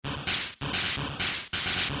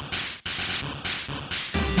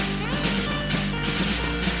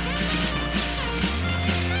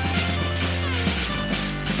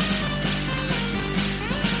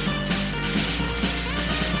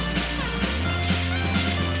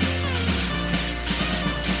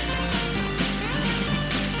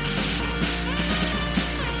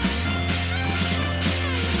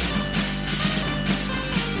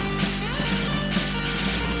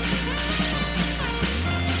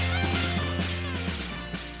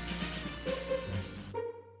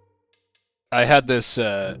I had this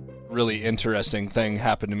really interesting thing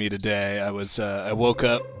happen to me today. I woke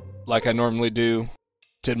up like I normally do,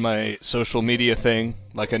 did my social media thing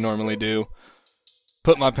like I normally do,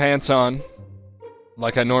 put my pants on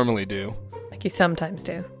like I normally do. Like you sometimes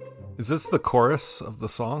do. Is this the chorus of the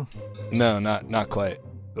song? No, not quite.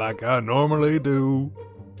 Like I normally do.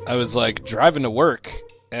 I was like driving to work,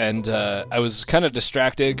 and I was kind of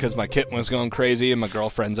distracted because my kitten was going crazy and my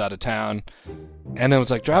girlfriend's out of town. And I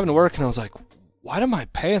was like driving to work, and I was like, why do my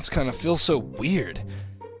pants kind of feel so weird?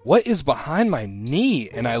 What is behind my knee?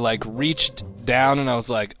 And I like reached down and I was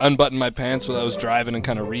like unbuttoned my pants while I was driving and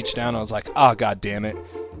kind of reached down. I was like, oh, God damn it.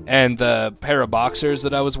 And the pair of boxers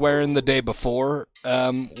that I was wearing the day before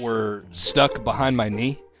were stuck behind my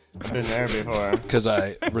knee. Been there before. Because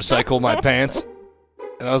I recycle my pants.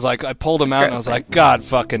 And I was like, I pulled them out and I was like, God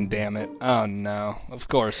fucking damn it. Oh no. Of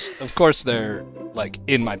course they're like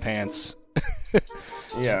in my pants.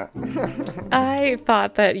 Yeah. I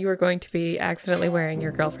thought that you were going to be accidentally wearing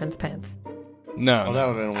your girlfriend's pants. No. Well, that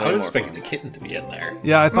would have been way I would more expect fun. the kitten to be in there.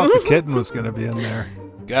 Yeah, I thought the kitten was going to be in there.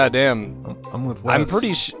 God damn. I'm with Wes. I'm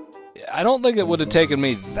pretty I don't think it would have taken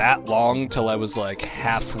me that long till I was like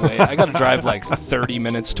halfway. I got to drive like 30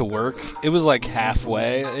 minutes to work. It was like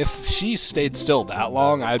halfway. If she stayed still that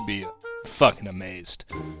long, I'd be fucking amazed.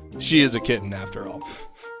 She is a kitten after all.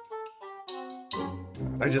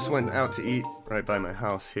 I just went out to eat right by my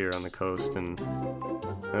house here on the coast, and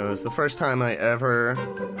it was the first time I ever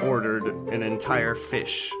ordered an entire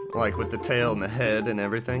fish, like with the tail and the head and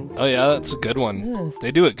everything. Oh yeah, that's a good one.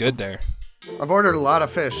 They do it good there. I've ordered a lot of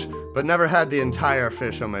fish, but never had the entire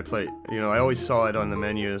fish on my plate. You know, I always saw it on the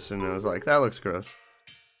menus, and I was like, that looks gross.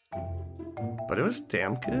 But it was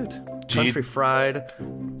damn good. Country fried,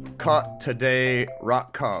 caught today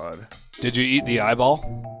rock cod. Did you eat the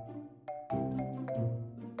eyeball?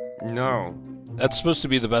 No. That's supposed to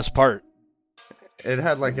be the best part. It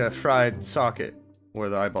had like a fried socket where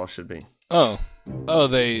the eyeball should be. Oh,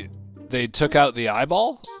 they took out the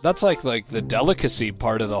eyeball? That's like the delicacy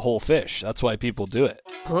part of the whole fish. That's why people do it.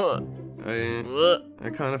 I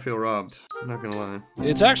kind of feel robbed. I'm not gonna lie.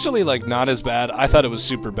 It's actually like not as bad. I thought it was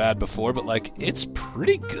super bad before, but like it's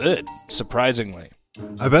pretty good, surprisingly.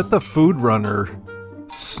 I bet the food runner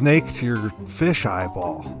snaked your fish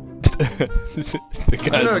eyeball.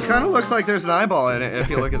 Because No, it kind of looks like there's an eyeball in it if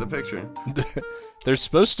you look at the picture. there's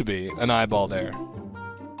supposed to be an eyeball there.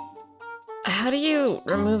 How do you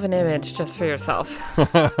remove an image just for yourself?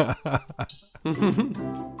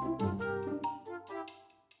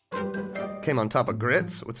 Came on top of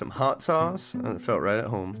grits with some hot sauce, and it felt right at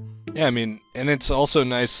home. Yeah, I mean, and it's also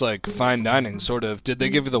nice, like, fine dining, sort of. Did they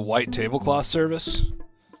give you the white tablecloth service?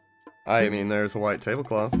 I mean, there's a white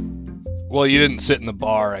tablecloth. Well, you didn't sit in the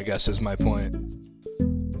bar, I guess, is my point.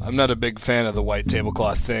 I'm not a big fan of the white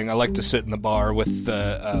tablecloth thing. I like to sit in the bar with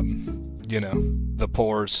the, the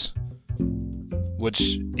pours.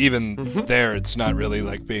 Which, even there, it's not really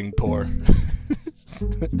like being poor.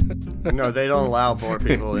 No, they don't allow poor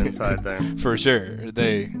people inside there. For sure.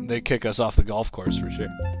 They kick us off the golf course, for sure.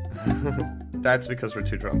 That's because we're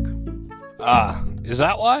too drunk. Ah, is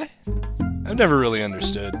that why? I've never really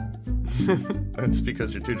understood. That's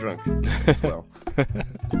because you're too drunk as well.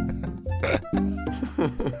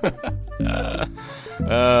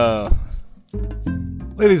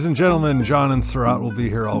 Ladies and gentlemen, John and Surratt will be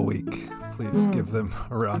here all week. Please give them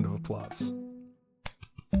a round of applause.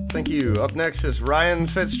 Thank you. Up next is Ryan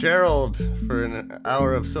Fitzgerald for an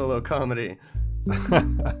hour of solo comedy.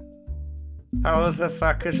 How the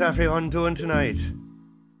fuck is everyone doing tonight?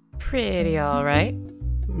 Pretty alright.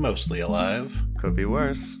 Mostly alive. Could be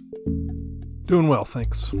worse. Doing well,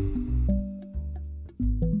 thanks.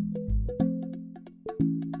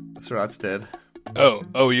 Surratt's dead.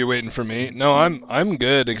 Oh, you're waiting for me? No, I'm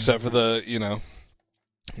good, except for the,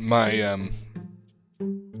 my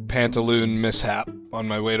pantaloon mishap on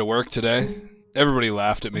my way to work today. Everybody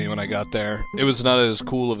laughed at me when I got there. It was not as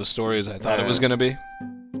cool of a story as I thought it was going to be.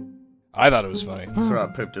 I thought it was funny.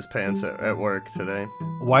 Surratt pooped his pants at work today.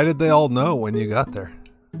 Why did they all know when you got there?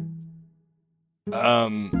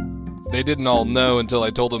 They didn't all know until I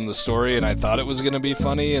told them the story, and I thought it was going to be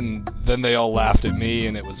funny, and then they all laughed at me,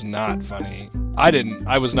 and it was not funny.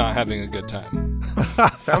 I was not having a good time.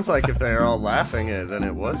 Sounds like if they're all laughing then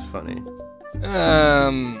it was funny.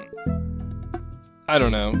 I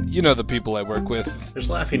don't know. You know the people I work with. There's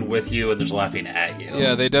laughing with you and there's laughing at you.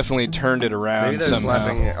 Yeah, they definitely turned it around Maybe there's somehow.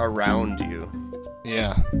 laughing around you.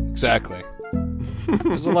 Yeah, exactly.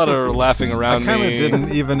 There's a lot of laughing around I kind of me.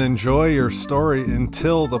 didn't even enjoy your story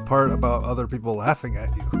until the part about other people laughing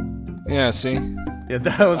at you. Yeah, see? Yeah,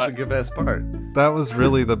 that was the best part. That was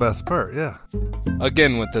really the best part, yeah.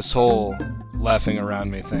 Again, with this whole laughing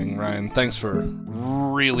around me thing, Ryan. Thanks for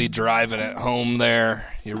really driving it home there.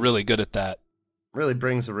 You're really good at that. Really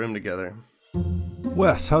brings the room together.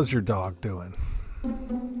 Wes, how's your dog doing?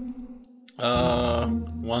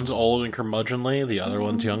 One's old and curmudgeonly, the other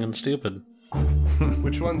one's young and stupid.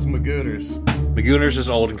 Which one's Magooters? Magooners is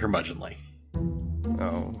old and curmudgeonly.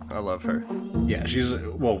 Oh, I love her. Yeah, she's,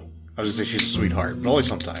 well, I was gonna say she's a sweetheart, but only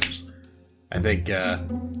sometimes. I think, the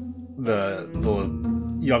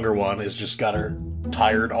younger one has just got her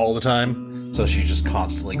tired all the time, so she's just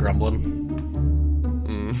constantly grumbling.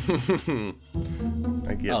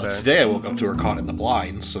 I get that. Today I woke up to her caught in the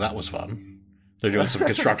blinds, so that was fun. They're doing some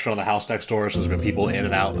construction on the house next door, so there's been people in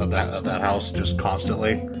and out of that house just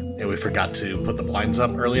constantly. And we forgot to put the blinds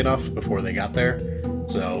up early enough before they got there.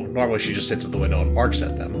 So normally she just sits at the window and barks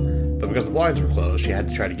at them. But because the blinds were closed, she had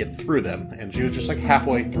to try to get through them. And she was just like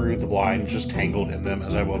halfway through the blinds, just tangled in them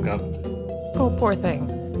as I woke up. Oh, poor thing.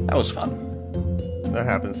 That was fun. That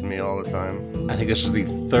happens to me all the time. I think this is the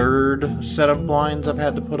third set of blinds I've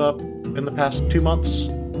had to put up in the past 2 months.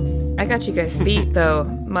 I got you guys beat, though.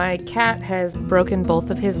 My cat has broken both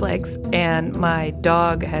of his legs, and my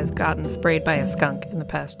dog has gotten sprayed by a skunk in the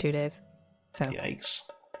past 2 days. So. Yikes.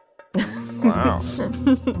 Wow.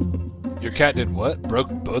 Your cat did what? Broke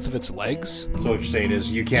both of its legs? So what you're saying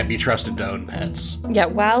is you can't be trusted to own pets. Yeah,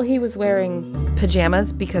 while he was wearing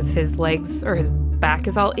pajamas because his legs or his back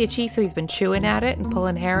is all itchy, so he's been chewing at it and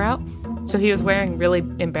pulling hair out. So he was wearing really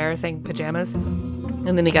embarrassing pajamas,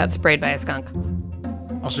 and then he got sprayed by a skunk.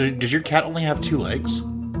 Also, does your cat only have 2 legs?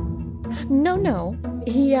 No.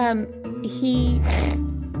 He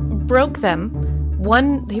broke them.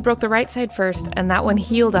 One, he broke the right side first, and that one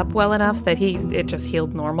healed up well enough that it just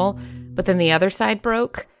healed normal. But then the other side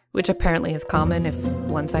broke, which apparently is common. If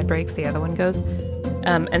one side breaks, the other one goes.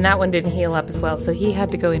 And that one didn't heal up as well, so he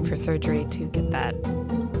had to go in for surgery to get that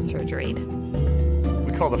surgeried.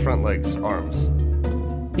 We call the front legs arms.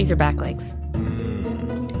 These are back legs.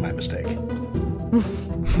 My mistake.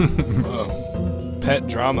 Oh, pet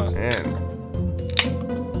drama. Man.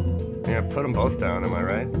 Yeah, put them both down, am I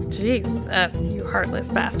right? Jesus, you heartless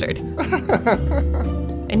bastard.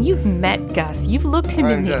 And you've met Gus. You've looked him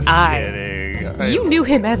in I'm the just eye. kidding. You knew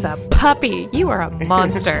him as a puppy. You are a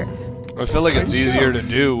monster. I feel like it's easier to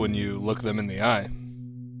do when you look them in the eye.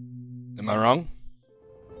 Am I wrong?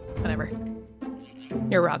 Whatever.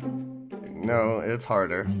 You're wrong. No, it's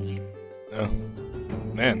harder. Oh.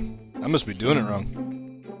 Man, I must be doing it wrong.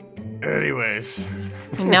 Anyways.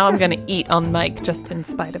 And now I'm going to eat on Mike just in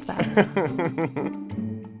spite of that.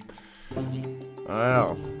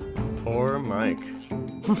 Wow. Poor Mike.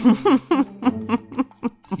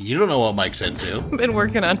 You don't know what Mike's into. I've been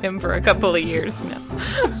working on him for a couple of years now.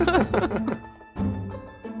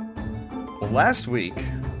 Well, last week,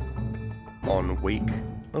 on Wake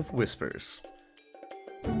of Whispers,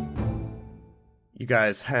 you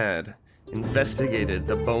guys had investigated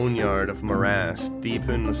the boneyard of morass deep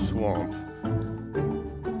in the swamp.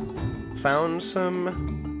 Found some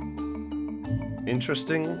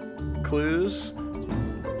interesting clues.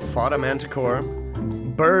 Fought a manticore.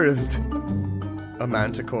 Birthed a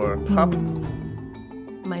manticore pup.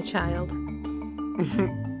 My child.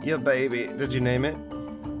 Your baby. Did you name it?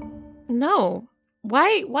 No.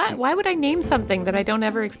 Why would I name something that I don't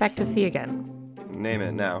ever expect to see again? Name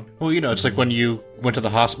it now. Well, it's like when you went to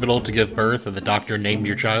the hospital to give birth and the doctor named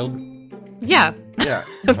your child. Yeah. Yeah.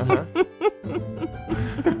 Uh-huh.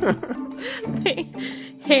 They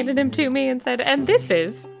handed him to me and said, and this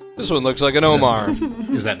is... This one looks like an Omar.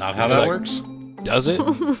 Is that not how that works? Does it?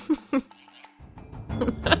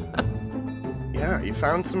 Yeah, you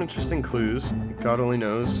found some interesting clues. God only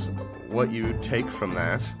knows what you take from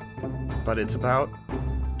that. But it's about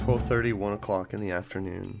 12:30, 1 o'clock in the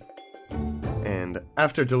afternoon. And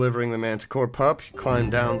after delivering the manticore pup, you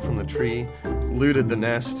climbed down from the tree, looted the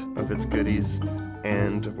nest of its goodies,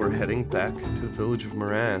 and we're heading back to the village of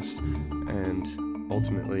Morass, and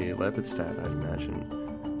ultimately Lepidstadt, I'd imagine.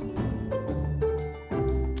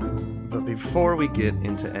 But before we get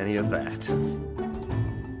into any of that,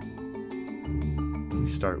 we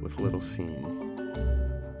start with a little scene.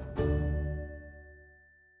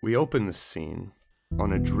 We open this scene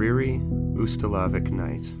on a dreary Ustalavic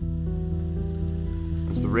night.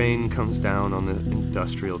 As the rain comes down on the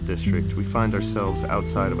industrial district, we find ourselves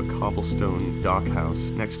outside of a cobblestone dockhouse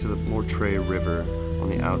next to the Mortray River on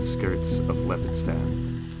the outskirts of Lepidstadt.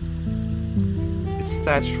 Its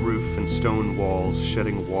thatched roof and stone walls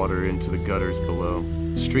shedding water into the gutters below.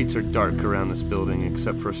 Streets are dark around this building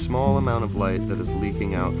except for a small amount of light that is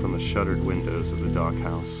leaking out from the shuttered windows of the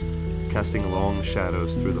dockhouse, casting long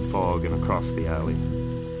shadows through the fog and across the alley.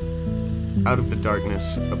 Out of the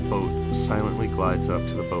darkness, a boat silently glides up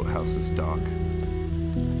to the boathouse's dock.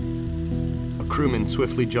 A crewman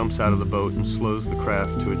swiftly jumps out of the boat and slows the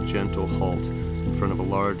craft to a gentle halt in front of a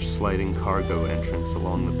large sliding cargo entrance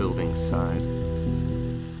along the building's side.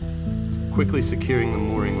 Quickly securing the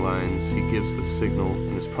mooring lines, he gives the signal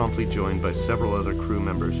and is promptly joined by several other crew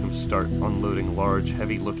members who start unloading large,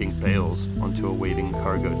 heavy-looking bales onto a waiting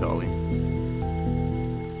cargo dolly.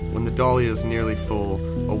 When the dolly is nearly full,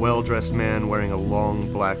 a well-dressed man wearing a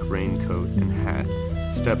long black raincoat and hat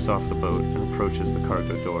steps off the boat and approaches the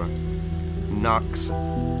cargo door, knocks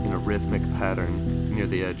in a rhythmic pattern near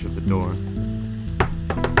the edge of the door.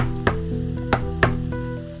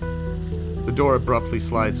 The door abruptly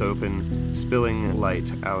slides open, spilling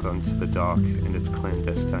light out onto the dock and its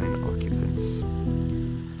clandestine occupants.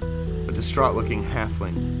 A distraught-looking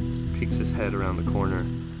halfling peeks his head around the corner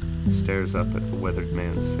and stares up at the weathered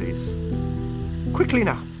man's face. "Quickly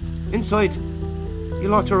now! Inside! You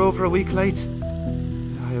lot are over a week late.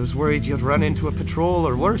 I was worried you'd run into a patrol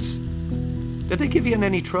or worse. Did they give you in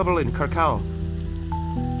any trouble in Kirkau?"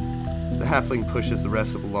 The halfling pushes the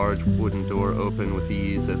rest of the large wooden door open with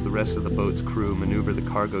ease as the rest of the boat's crew maneuver the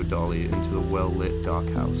cargo dolly into the well-lit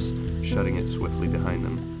dockhouse, shutting it swiftly behind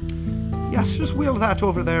them. "Yes, just wheel that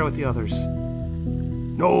over there with the others."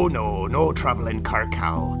 No trouble in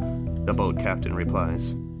Kirkau," the boat captain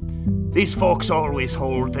replies. "These folks always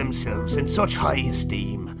hold themselves in such high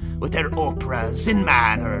esteem, with their operas and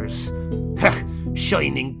manners.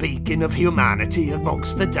 Shining beacon of humanity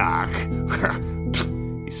amongst the dark."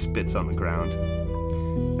 He spits on the ground.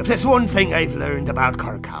 "If there's one thing I've learned about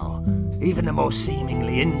Kirkau, even the most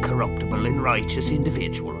seemingly incorruptible and righteous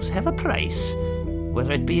individuals have a price,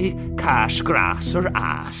 whether it be cash, grass, or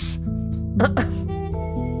ass."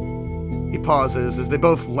 He pauses as they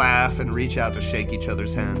both laugh and reach out to shake each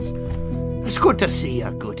other's hands. "It's good to see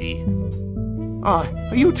you, Goody." "Ah,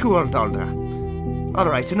 are you two Old Alda? All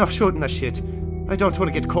right, enough shooting the shit. I don't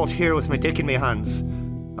want to get caught here with my dick in my hands.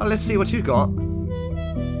 Let's see what you got."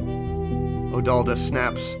 Odalda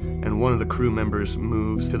snaps, and one of the crew members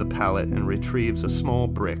moves to the pallet and retrieves a small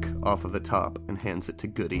brick off of the top and hands it to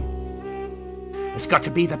Goody. "It's got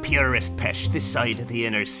to be the purest pesh this side of the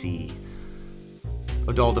inner sea."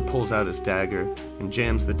 Odalda pulls out his dagger and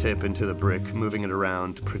jams the tip into the brick, moving it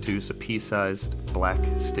around to produce a pea-sized, black,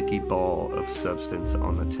 sticky ball of substance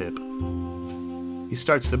on the tip. He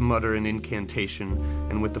starts to mutter an incantation,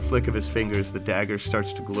 and with the flick of his fingers, the dagger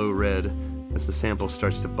starts to glow red as the sample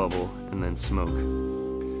starts to bubble and then smoke.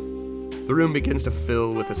 The room begins to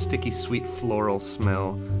fill with a sticky, sweet floral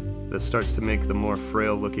smell that starts to make the more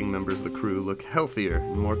frail-looking members of the crew look healthier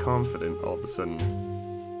and more confident all of a sudden.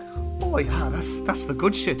 "Oh yeah, that's the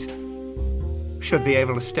good shit. Should be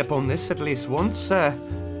able to step on this at least once,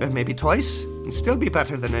 maybe twice, and still be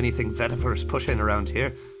better than anything Vetiver's pushing around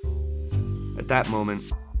here." At that moment,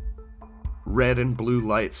 red and blue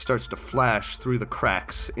light starts to flash through the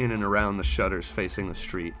cracks in and around the shutters facing the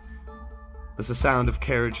street. As the sound of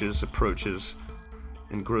carriages approaches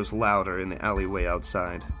and grows louder in the alleyway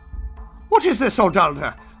outside. "What is this,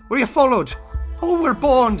 Odalda? Were you followed? Oh, we're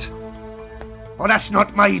boned." "Oh, that's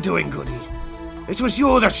not my doing, Goody. It was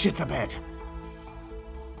you that shit the bed."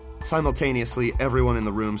 Simultaneously, everyone in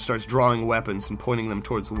the room starts drawing weapons and pointing them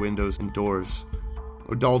towards the windows and doors.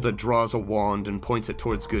 Odalda draws a wand and points it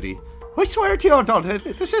towards Goody. "I swear to you,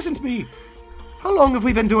 Odalda, this isn't me. How long have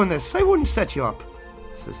we been doing this? I wouldn't set you up,"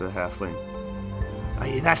 says the halfling.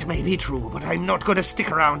 "Aye, that may be true, but I'm not going to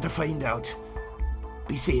stick around to find out.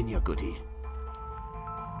 Be seeing you, Goody."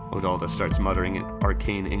 Odalda starts muttering an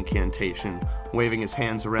arcane incantation, waving his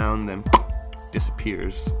hands around, then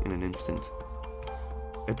disappears in an instant.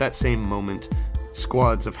 At that same moment,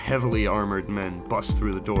 squads of heavily armored men bust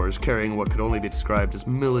through the doors, carrying what could only be described as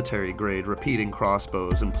military-grade repeating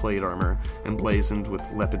crossbows and plate armor, emblazoned with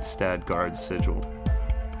Lepidstad Guard sigil.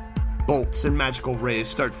 Bolts and magical rays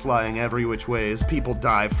start flying every which way as people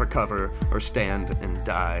dive for cover or stand and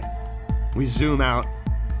die. We zoom out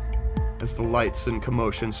as the lights and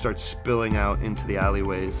commotion start spilling out into the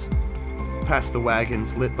alleyways, past the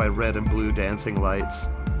wagons lit by red and blue dancing lights.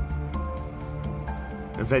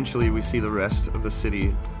 Eventually we see the rest of the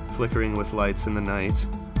city flickering with lights in the night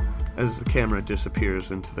as the camera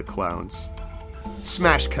disappears into the clouds.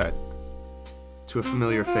 Smash cut to a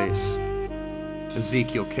familiar face.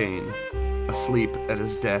 Ezekiel Kane, asleep at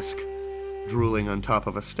his desk, drooling on top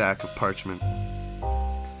of a stack of parchment.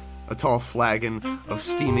 A tall flagon of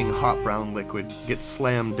steaming hot brown liquid gets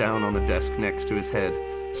slammed down on the desk next to his head,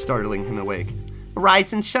 startling him awake.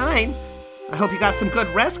 "Rise and shine! I hope you got some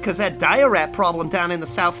good rest, because that diarrhea problem down in the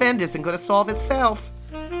South End isn't going to solve itself."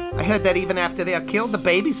 I heard that even after they are killed, the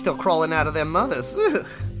baby's still crawling out of their mothers. Ugh,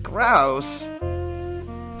 gross.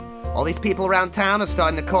 All these people around town are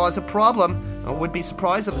starting to cause a problem. I would be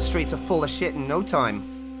surprised if the streets are full of shit in no time.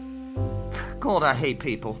 God, I hate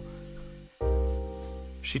people.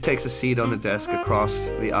 She takes a seat on the desk across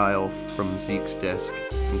the aisle from Zeke's desk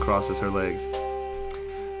and crosses her legs.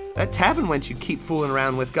 That tavern wench you keep fooling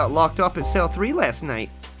around with got locked up in cell 3 last night.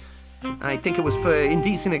 I think it was for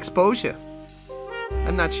indecent exposure.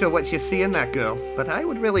 I'm not sure what you see in that girl, but I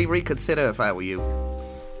would really reconsider if I were you.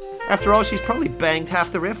 After all, she's probably banged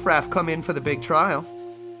half the riffraff come in for the big trial.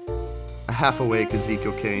 A half-awake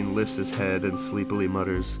Ezekiel Kane lifts his head and sleepily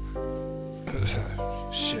mutters,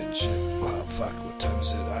 Shit. Wow, fuck, what time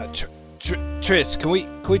is it? Tris, can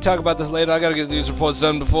we talk about this later? I gotta get these reports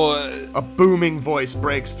done before... A booming voice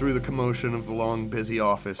breaks through the commotion of the long, busy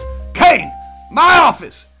office. Kane! My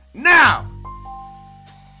office! Now!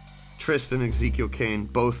 Tris and Ezekiel Kane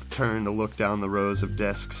both turn to look down the rows of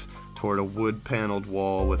desks toward a wood-paneled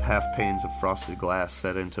wall with half panes of frosted glass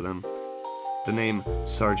set into them. The name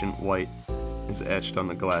Sergeant White is etched on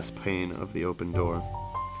the glass pane of the open door.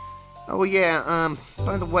 Oh yeah,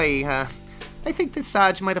 by the way, I think this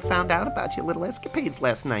Sarge might have found out about your little escapades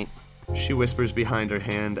last night. She whispers behind her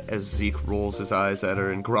hand as Zeke rolls his eyes at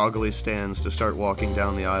her and groggily stands to start walking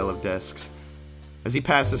down the aisle of desks. As he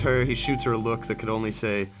passes her, he shoots her a look that could only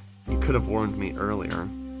say, "You could have warned me earlier."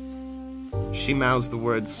 She mouths the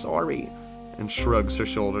word sorry and shrugs her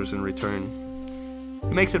shoulders in return.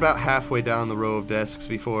 He makes it about halfway down the row of desks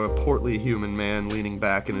before a portly human man leaning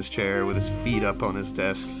back in his chair with his feet up on his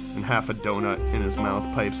desk and half a donut in his mouth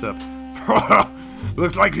pipes up,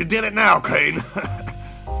 "Looks like you did it now, Kane."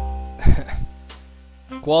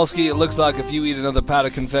 Kowalski, it looks like if you eat another powder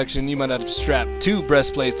confection, you might have to strap 2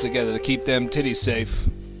 breastplates together to keep them titties safe.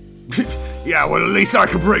 Yeah, well, at least I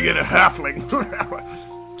could bring in a halfling.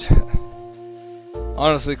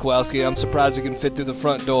 Honestly, Kowalski, I'm surprised you can fit through the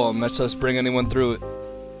front door, much less bring anyone through it.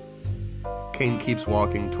 Kane keeps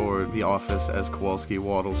walking toward the office as Kowalski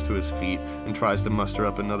waddles to his feet and tries to muster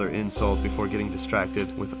up another insult before getting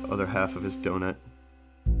distracted with the other half of his donut.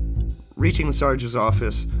 Reaching the Sarge's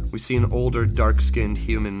office, we see an older, dark-skinned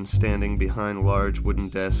human standing behind a large wooden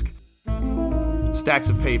desk. Stacks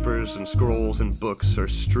of papers and scrolls and books are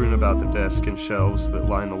strewn about the desk and shelves that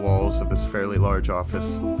line the walls of this fairly large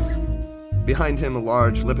office. Behind him, a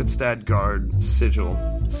large Lippenstad guard sigil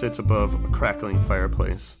sits above a crackling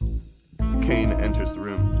fireplace. Kane enters the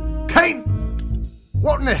room. Kane!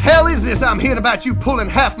 What in the hell is this I'm hearing about you pulling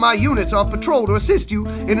half my units off patrol to assist you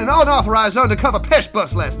in an unauthorized undercover pest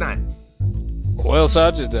bust last night? Well,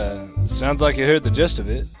 Sergeant, sounds like you heard the gist of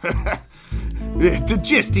it. The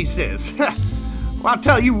gist, he says. Well, I'll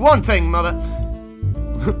tell you one thing, Mother.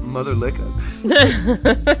 Mother Liquor?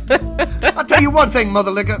 I'll tell you one thing, Mother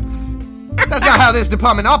Liquor. That's not how this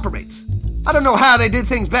department operates. I don't know how they did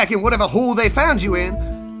things back in whatever hole they found you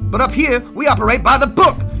in, but up here, we operate by the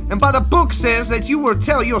book. And by the book says that you will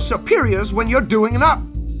tell your superiors when you're doing it up.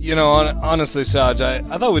 You know, honestly, Sarge, I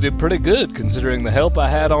thought we did pretty good, considering the help I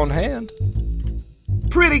had on hand.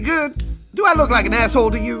 Pretty good? Do I look like an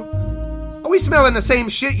asshole to you? Are we smelling the same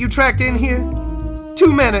shit you tracked in here?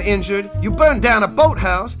 2 men are injured, you burned down a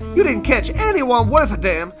boathouse, you didn't catch anyone worth a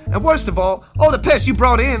damn, and worst of all the pests you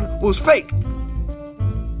brought in was fake.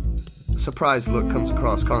 A surprised look comes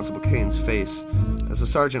across Constable Kane's face as the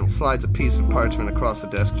sergeant slides a piece of parchment across the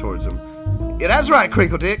desk towards him. Yeah, that's right,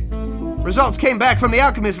 Crinkle Dick. Results came back from the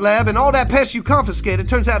alchemist lab, and all that pest you confiscated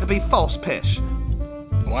turns out to be false pest.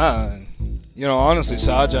 Wow. You know, honestly,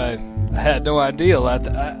 Sarge, I had no idea.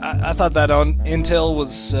 I thought that intel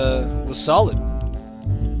was solid.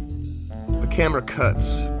 The camera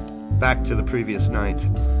cuts back to the previous night,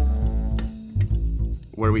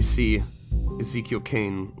 where we see Ezekiel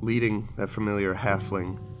Kane leading that familiar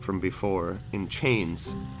halfling from before in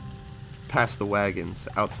chains past the wagons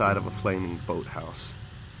outside of a flaming boathouse.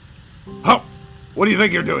 "Halt! What do you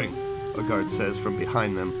think you're doing?" a guard says from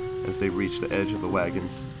behind them as they reach the edge of the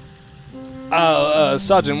wagons.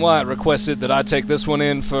 Sergeant White requested that I take this one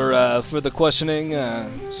in for the questioning.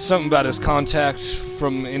 Something about his contact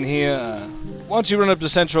from in here. Why don't you run up to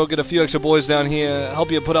Central, get a few extra boys down here, help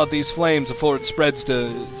you put out these flames before it spreads to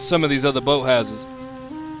some of these other boathouses.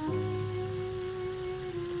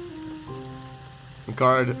 The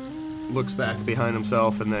guard looks back behind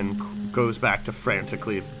himself and then goes back to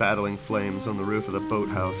frantically battling flames on the roof of the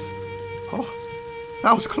boathouse. "Oh,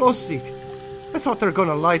 that was close, Zeke. I thought they were going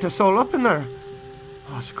to light us all up in there.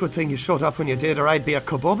 Oh, it's a good thing you showed up when you did, or I'd be a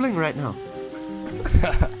kabobbling right now."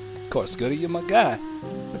 Of course, Goody, you're my guy.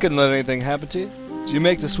 I couldn't let anything happen to you. Did you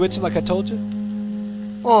make the switch like I told you?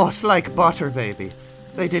 "Oh, it's like butter, baby.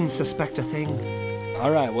 They didn't suspect a thing.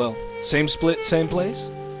 All right, well, same split, same place?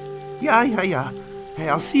 Yeah. Hey,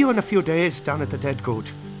 I'll see you in a few days down at the Dead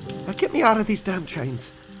Goat. Now get me out of these damn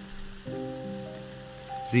chains.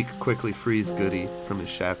 Zeke quickly frees Goody from his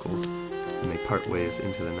shackles, and they part ways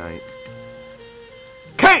into the night.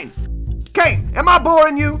 Kane! Kane, am I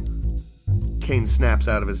boring you? Kane snaps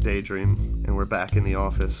out of his daydream, and we're back in the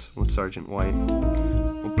office with Sergeant White.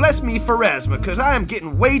 Well, bless me for asthma, because I am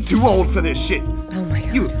getting way too old for this shit. Oh my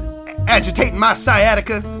god. You agitating my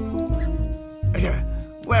sciatica?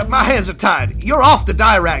 Well, my hands are tied. You're off the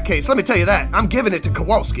Dirac case, let me tell you that. I'm giving it to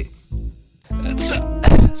Kowalski.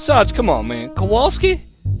 Sarge, come on, man. Kowalski?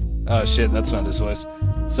 Oh, shit, that's not his voice.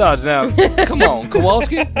 Sarge, now, come on,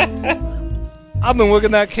 Kowalski. I've been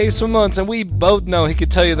working that case for months, and we both know he could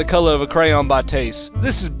tell you the color of a crayon by taste.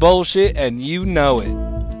 This is bullshit, and you know it.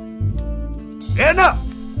 Enough!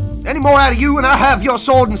 Any more out of you, and I have your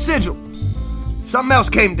sword and sigil. Something else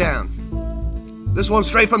came down. This one's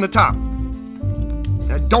straight from the top.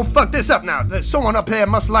 Now, don't fuck this up now. There's someone up there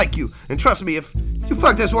must like you. And trust me, if you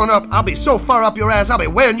fuck this one up, I'll be so far up your ass, I'll be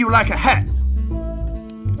wearing you like a hat.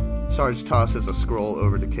 Sarge tosses a scroll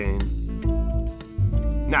over to Kane.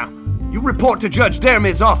 Now, you report to Judge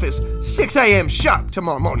Dermid's office, 6 a.m. sharp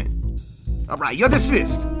tomorrow morning. All right, you're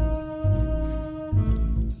dismissed.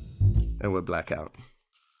 And we're blackout.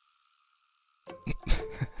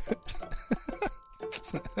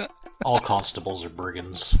 All constables are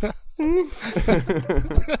brigands.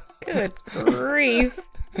 Good grief.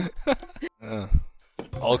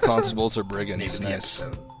 All constables are brigands. Maybe the Nice.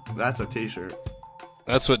 episode. That's a t-shirt.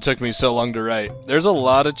 That's what took me so long to write. There's a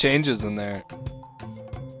lot of changes in there.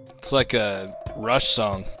 It's like a Rush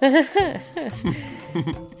song.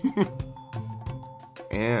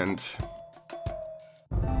 And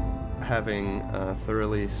having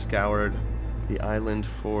thoroughly scoured the island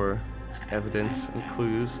for evidence and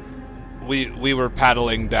clues, We were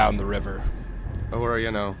paddling down the river or,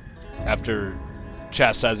 after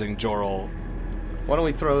chastising Jorl. why don't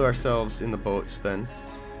we throw ourselves in the boats then?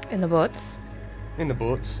 In the boats. In the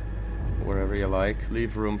boats, wherever you like.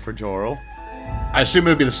 Leave room for Jorl. I assume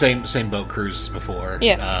it would be the same boat cruise as before.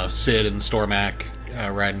 Yeah. Sid and Stormak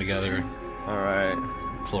riding together. All right.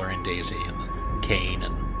 Flora and Daisy, and then Kane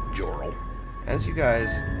and Jorl. As you guys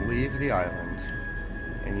leave the island,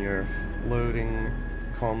 and you're floating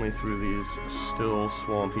calmly through these still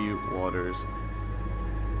swampy waters,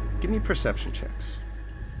 give me perception checks.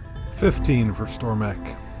 15 for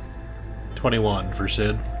Stormek. 21 for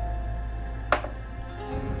Sid.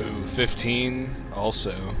 Ooh, 15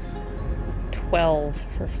 also. 12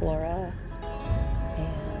 for Flora.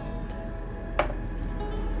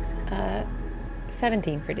 And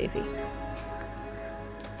 17 for Daisy.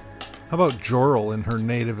 How about Jorl in her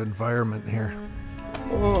native environment here?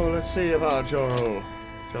 Oh, let's see about Jorl.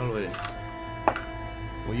 Totally.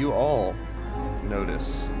 Well, you all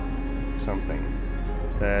notice something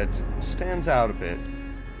that stands out a bit.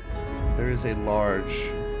 There is a large,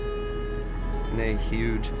 nay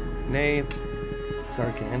huge, nay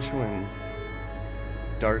gargantuan,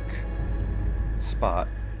 dark spot,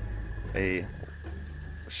 a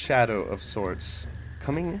shadow of sorts,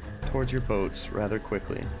 coming towards your boats rather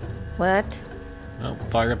quickly. What? Well,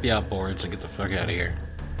 fire up the outboards and get the fuck out of here.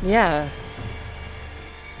 Yeah.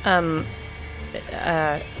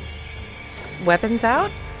 Weapons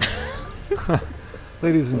out?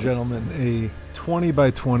 Ladies and gentlemen, a 20 by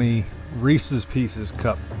 20 Reese's Pieces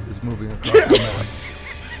cup is moving across the map.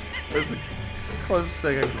 Where's the closest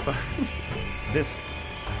thing I can find? This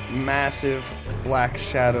massive black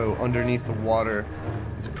shadow underneath the water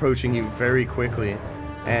is approaching you very quickly,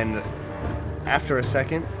 and after a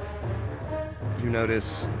second, you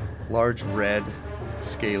notice large red,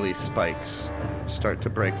 scaly spikes start to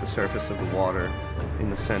break the surface of the water in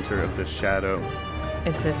the center of this shadow.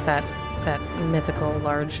 Is this that mythical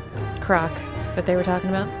large croc that they were talking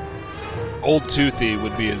about? Old Toothy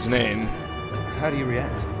would be his name. How do you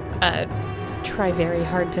react? Try very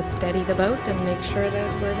hard to steady the boat and make sure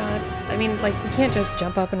that we're not... I mean, like, we can't just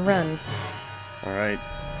jump up and run. All right.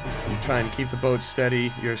 You try and keep the boat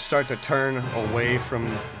steady. You start to turn away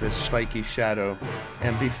from this spiky shadow,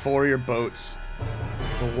 and before your boats,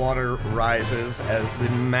 the water rises as the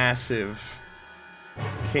massive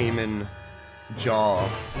caiman jaw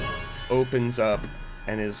opens up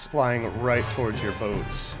and is flying right towards your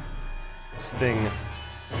boats. This thing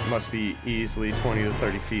must be easily 20 to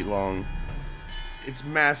 30 feet long. Its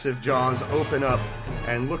massive jaws open up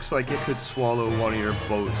and looks like it could swallow one of your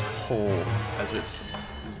boats whole as it's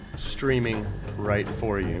streaming right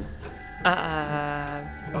for you.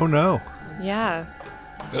 Oh no. Yeah.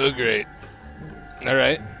 Oh, great. All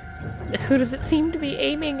right. Who does it seem to be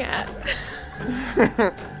aiming at?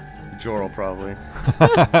 Jorl, probably.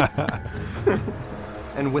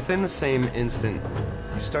 And within the same instant,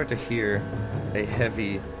 you start to hear a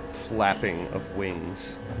heavy flapping of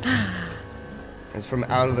wings. As from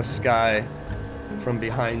out of the sky, from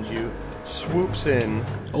behind you, swoops in...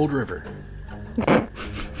 Old River.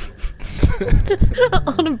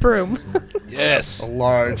 On a broom. Yes. a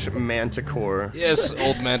large manticore. Yes,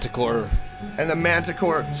 old manticore. And the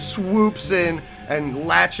manticore swoops in and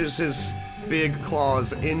latches his big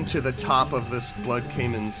claws into the top of this blood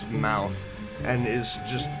caiman's mouth and is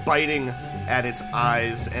just biting at its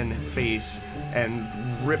eyes and face and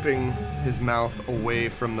ripping his mouth away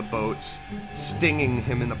from the boats, stinging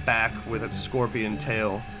him in the back with its scorpion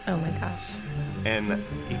tail. Oh my gosh. And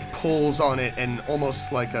he pulls on it and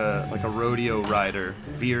almost like a rodeo rider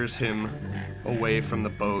veers him away from the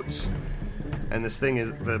boats. And this thing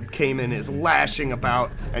is, the caiman is lashing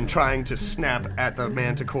about and trying to snap at the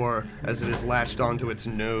manticore as it is latched onto its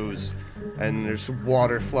nose. And there's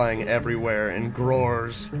water flying everywhere and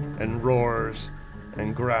roars and roars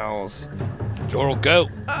and growls. Jorl, go.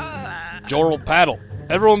 Jorl, paddle.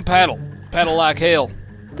 Everyone paddle. Paddle like hell.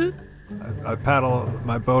 I paddle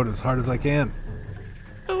my boat as hard as I can.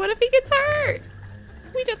 But what if he gets hurt?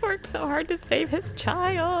 We just worked so hard to save his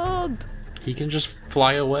child. He can just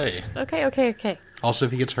fly away. Okay. Also,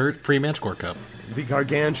 if he gets hurt, free Manticore Cup. The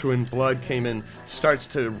gargantuan blood caiman starts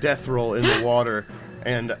to death roll in the water,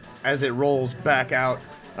 and as it rolls back out,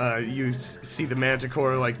 you see the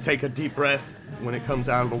manticore like take a deep breath when it comes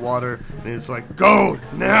out of the water, and it's like, "Go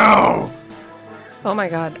now!" Oh my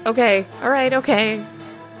god. Okay. Alright, okay.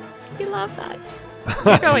 He loves us.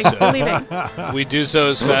 We're going. We're leaving. We do so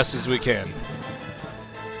as fast as we can.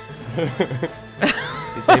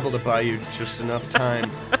 He's able to buy you just enough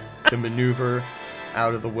time to maneuver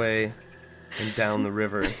out of the way and down the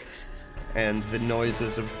river, and the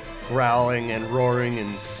noises of growling and roaring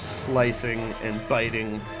and slicing and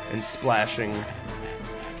biting and splashing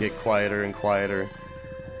get quieter and quieter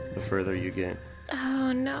the further you get.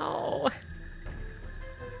 Oh no.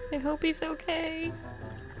 I hope he's okay.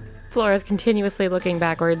 Flora's continuously looking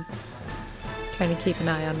backward, trying to keep an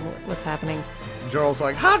eye on what's happening. Jorl's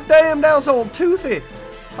like, "Hot damn, that was old Toothy.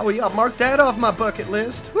 Oh, yeah, I'll mark that off my bucket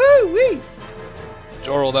list. Woo-wee!"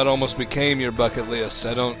 Jorl, that almost became your bucket list.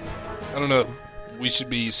 I don't know. We should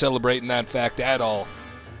be celebrating that fact at all.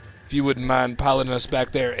 If you wouldn't mind piloting us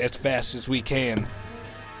back there as fast as we can,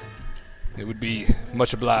 it would be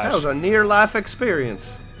much obliged. That was a near-life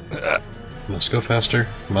experience. Must go faster.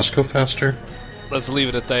 Must go faster. Let's leave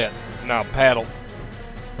it at that. Now paddle.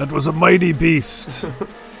 That was a mighty beast.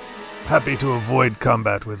 Happy to avoid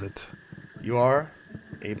combat with it. You are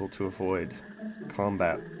able to avoid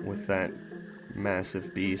combat with that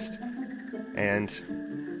massive beast, and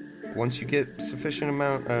once you get sufficient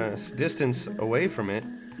amount distance away from it,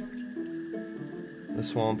 the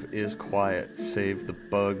swamp is quiet, save the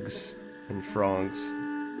bugs and frogs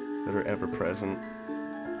that are ever present.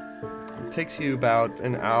 It takes you about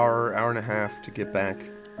an hour and a half to get back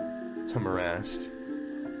to Morast.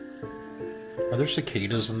 Are there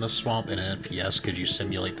cicadas in this swamp? And if yes, could you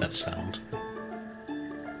simulate that sound?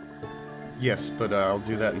 Yes, but I'll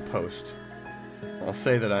do that in post. I'll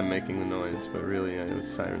say that I'm making the noise, but really it was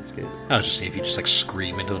Sirenscape. I was just saying if you just like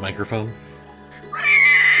scream into the microphone.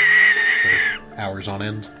 For hours on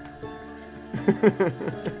end.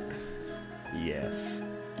 Yes.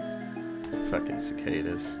 Fucking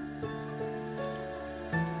cicadas.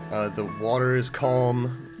 The water is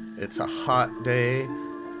calm. It's a hot day.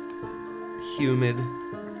 Humid.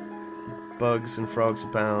 Bugs and frogs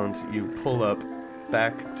abound. You pull up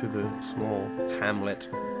back to the small hamlet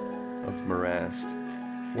of Morast.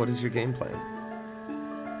 What is your game plan?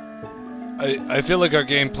 I feel like our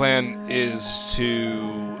game plan is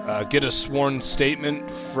to get a sworn statement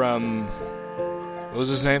from... What was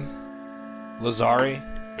his name? Lazari?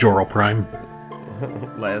 Jorl Prime.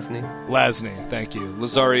 Lasny, thank you.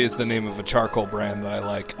 Lazari is the name of a charcoal brand that I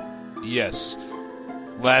like. Yes.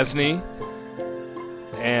 Lasny.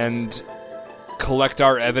 And collect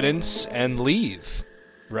our evidence and leave.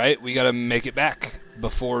 Right? We gotta make it back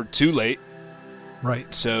before too late.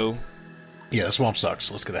 Right. So... Yeah, the swamp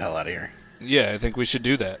sucks. Let's get the hell out of here. Yeah, I think we should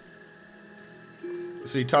do that.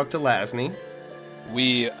 So you talk to Lasny.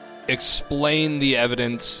 We explain the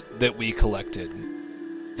evidence that we collected.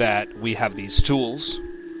 That we have these tools.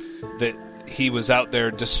 That he was out there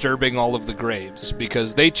disturbing all of the graves.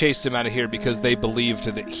 Because they chased him out of here because they believed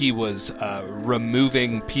that he was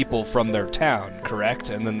removing people from their town, correct?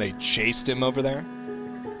 And then they chased him over there?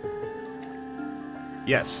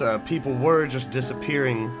 Yes, people were just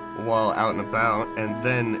disappearing while out and about, and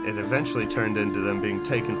then it eventually turned into them being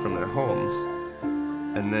taken from their homes.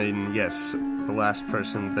 And then, yes, the last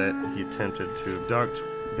person that he attempted to abduct,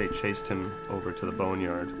 they chased him over to the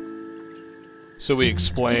boneyard. So we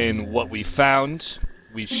explain what we found.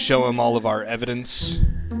 We show him all of our evidence.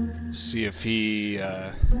 See if he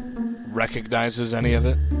recognizes any of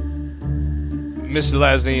it. Mr.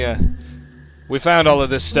 Lasney, we found all of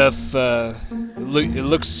this stuff. It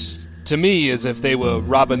looks to me as if they were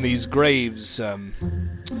robbing these graves.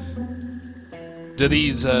 Do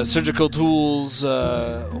these surgical tools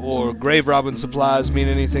or grave robbing supplies mean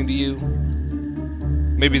anything to you?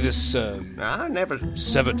 Maybe this I never...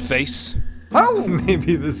 severed face? Oh!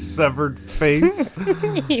 Maybe this severed face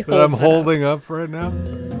that I'm holding up right now.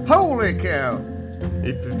 Holy cow!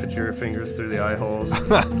 You put your fingers through the eye holes.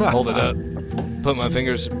 Hold it up. Put my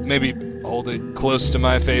fingers, maybe hold it close to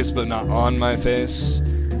my face, but not on my face.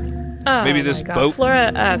 Oh, Maybe this my God. boat.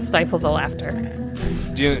 Flora stifles a laughter.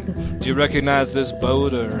 Do you recognize this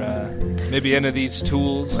boat or maybe any of these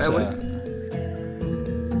tools?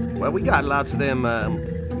 Well, we got lots of them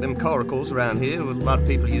coracles around here. A lot of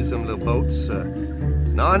people use them little boats.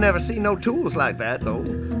 No, I never seen no tools like that, though.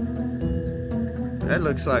 That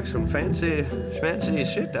looks like some fancy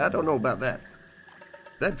shit. I don't know about that.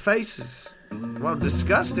 That face is, well,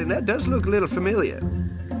 disgusting. That does look a little familiar.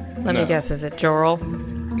 Let me guess, is it Jorel?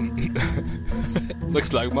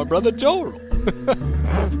 Looks like my brother Joel.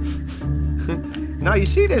 Now, you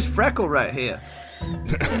see this freckle right here?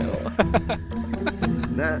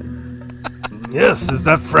 That, Yes, is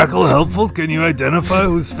that freckle helpful? Can you identify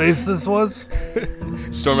whose face this was?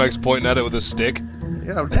 Stormax's pointing at it with a stick.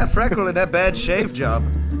 you know, that freckle and that bad shave job.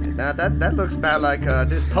 Now, that looks about like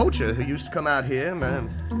this poacher who used to come out here, man,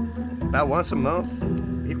 about once a month.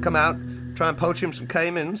 He'd come out, try and poach him some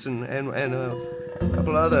caimans and a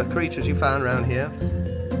couple of other creatures you found around here.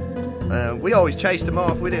 We always chased him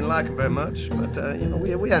off. We didn't like him very much, but,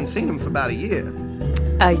 we hadn't seen him for about a year.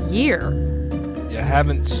 A year? You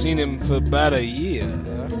haven't seen him for about a year,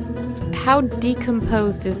 huh? How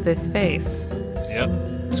decomposed is this face? Yep,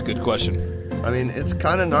 it's a good question. I mean, it's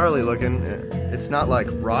kind of gnarly looking. It's not, like,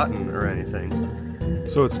 rotten or anything.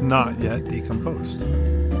 So it's not yet decomposed.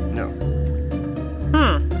 No.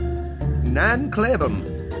 Nan Klebum.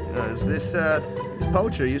 This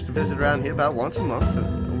poacher used to visit around here about once a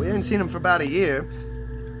month. We ain't seen him for about a year.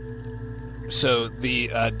 So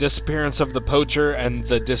the disappearance of the poacher and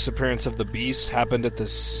the disappearance of the beast happened at the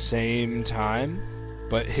same time,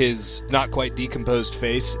 but his not quite decomposed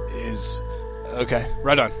face is... Okay,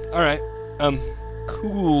 right on. Alright,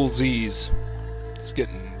 coolsies. It's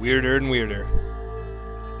getting weirder and weirder.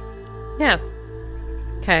 Yeah.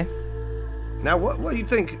 Okay. Now, what do you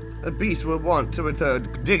think a beast would want with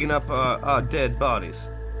digging up our dead bodies?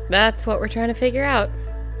 That's what we're trying to figure out.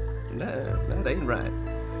 That ain't right.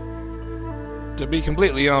 To be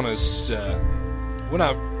completely honest, we're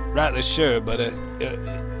not rightly sure, but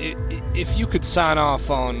if you could sign off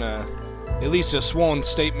on at least a sworn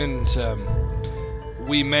statement,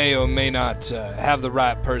 we may or may not have the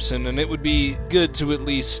right person, and it would be good to at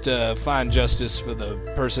least find justice for the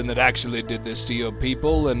person that actually did this to your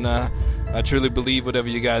people, and I truly believe whatever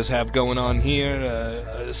you guys have going on here,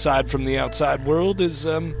 aside from the outside world, is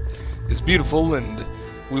beautiful, and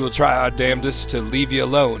we will try our damnedest to leave you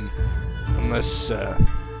alone. Unless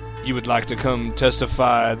you would like to come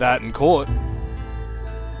testify that in court.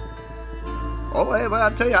 Oh, well,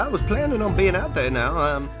 I'll tell you, I was planning on being out there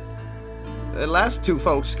now. The last two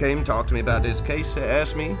folks came and talked to me about this case. They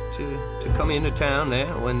asked me to come into town there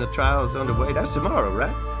when the trial is underway. That's tomorrow,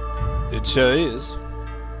 right? It sure is.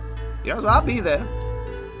 Yeah, so I'll be there.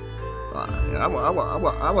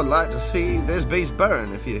 I would like to see this beast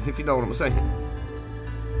burn, if you know what I'm saying.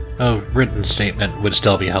 A written statement would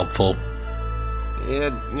still be helpful.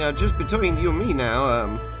 Yeah, just between you and me now,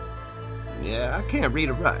 I can't read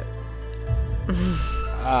or write.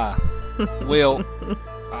 Well,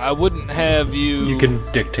 I wouldn't have you... You can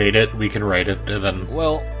dictate it, we can write it, and then...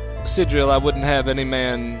 Well, Sidril, I wouldn't have any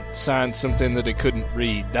man sign something that he couldn't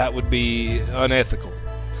read. That would be unethical.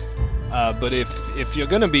 But if you're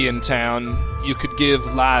gonna be in town, you could give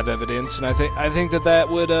live evidence, and I think that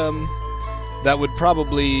would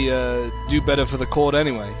probably do better for the court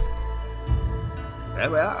anyway.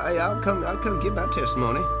 Well, I'll come give my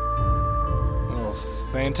testimony. Oh,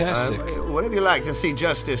 fantastic. Whatever you like to see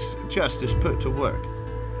justice put to work.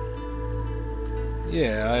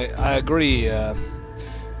 Yeah, I agree.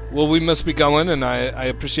 Well, we must be going, and I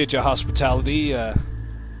appreciate your hospitality.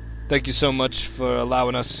 Thank you so much for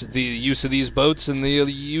allowing us the use of these boats and the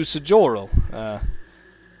use of Jorel.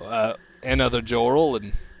 And other Jorel,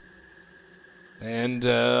 and And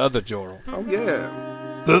other Jorl. Oh, yeah.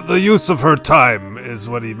 The use of her time is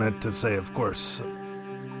what he meant to say, of course.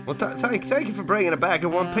 Well, thank you for bringing it back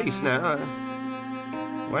in one piece now.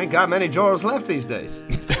 We ain't got many Jorls left these days.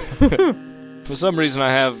 For some reason,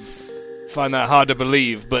 I find that hard to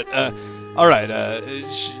believe, but, all right,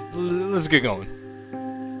 let's get going.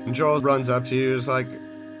 And Jorl runs up to you, is like,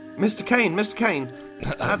 Mr. Kane,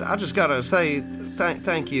 I just gotta say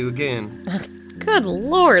thank you again. Good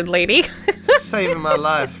lord, lady. Saving my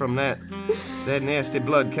life from that nasty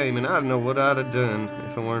blood came in. I don't know what I'd have done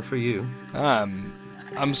if it weren't for you.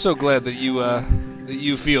 I'm so glad that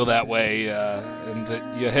you feel that way, and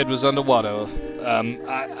that your head was underwater.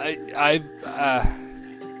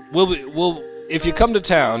 We'll if you come to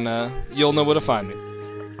town, you'll know where to find me.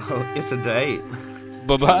 Oh, it's a date.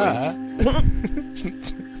 Bye-bye.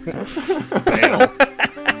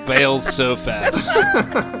 Bail's so fast.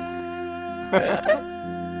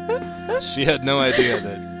 She had no idea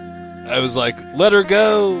that I was like, let her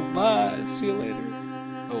go. Bye. See you later.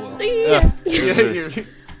 Oh, well. Yeah. Yeah,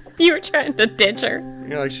 You were trying to ditch her.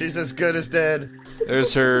 you're like, she's as good as dead.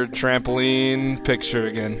 There's her trampoline picture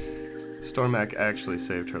again. Stormak actually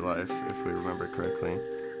saved her life, if we remember correctly.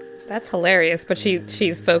 That's hilarious, but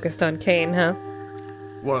she's focused on Kane, huh?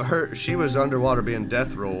 Well, she was underwater being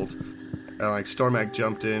death rolled, and like Stormak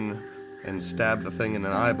jumped in and stabbed the thing in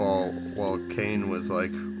an eyeball, while Kane was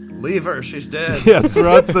like, "Leave her, she's dead." Yeah,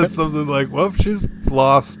 Surratt said something like, well, she's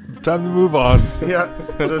lost. Time to move on. Yeah,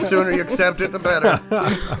 the sooner you accept it, the better.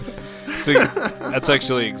 So, that's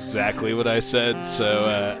actually exactly what I said. So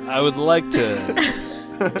I would like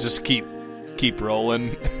to just keep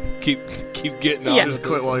rolling, keep getting on. Yeah. Just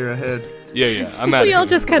quit while you're ahead. Yeah. I'm out. We all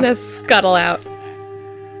just kind of scuttle out.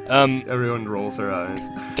 Everyone rolls their eyes.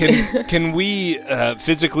 Can we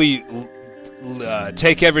physically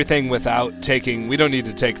take everything without taking? We don't need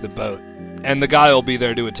to take the boat, and the guy will be there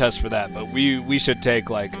to do a test for that. But we should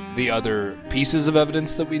take like the other pieces of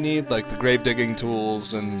evidence that we need, like the grave digging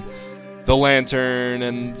tools and the lantern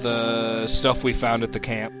and the stuff we found at the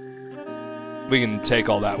camp. We can take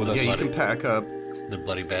all that with us. Yeah, you can pack up. The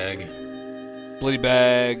bloody bag.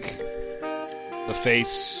 The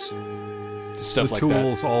face, stuff The like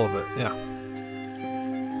tools, all of it, yeah.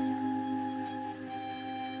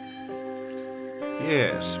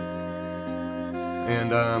 Yes.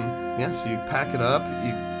 And, so you pack it up,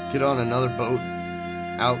 you get on another boat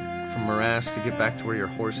out from Morass to get back to where your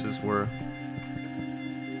horses were.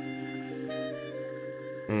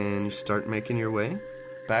 And you start making your way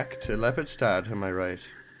back to Lepidstad, am I right?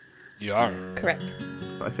 that. You are. Correct.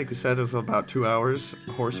 I think we said it was about 2 hours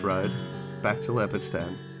horse ride back to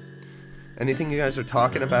Lepidstad. Anything you guys are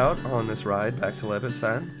talking about on this ride back to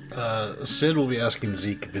Lepidstad? Sid will be asking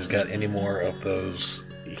Zeke if he's got any more of those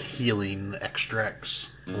healing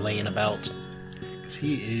extracts laying about, because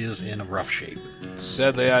he is in rough shape.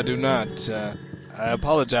 Sadly, I do not. I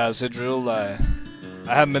apologize, Idril. I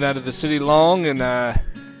haven't been out of the city long, and I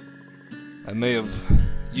may have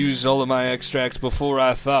used all of my extracts before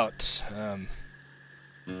I thought.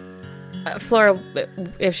 Flora,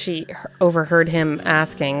 if she overheard him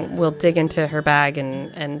asking, will dig into her bag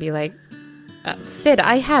and be like, Sid,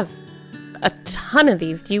 I have a ton of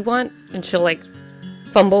these. Do you want? And she'll like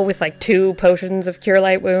fumble with like 2 potions of cure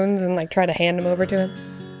light wounds and like try to hand them over to him.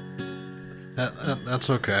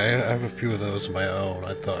 That's okay. I have a few of those of my own.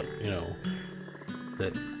 I thought,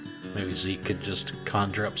 that maybe Zeke could just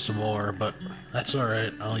conjure up some more, but that's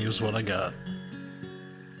alright. I'll use what I got.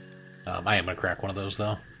 I am going to crack one of those,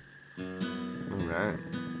 though. Alright.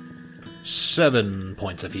 7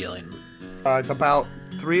 points of healing. It's about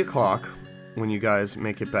 3 o'clock when you guys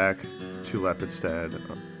make it back to Lepidstad.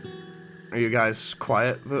 Are you guys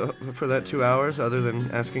quiet for that 2 hours, other than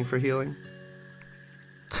asking for healing?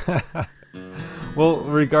 Well,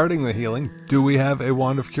 regarding the healing, do we have a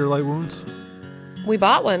wand of cure light wounds? We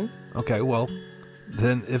bought one. Okay, well,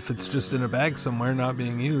 then if it's just in a bag somewhere not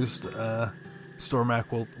being used, Stormak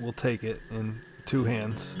will take it in 2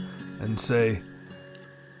 hands and say,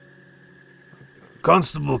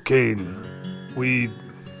 Constable Kane, we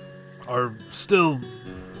are still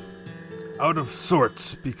out of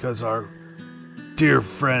sorts because our dear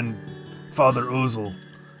friend Father Ozel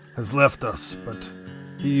has left us, but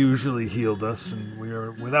he usually healed us, and we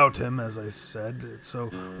are without him, as I said.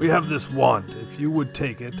 So we have this wand. If you would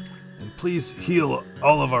take it, and please heal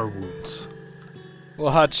all of our wounds.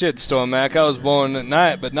 Well, hot shit, Stormak. I was born at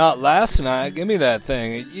night, but not last night. Give me that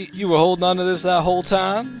thing. You were holding on to this that whole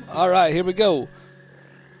time? All right, here we go.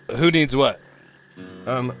 Who needs what?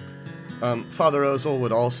 Father Ozel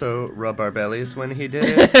would also rub our bellies when he did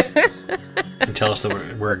it. And tell us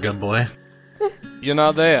that we're a good boy. You're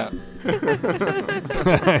not there.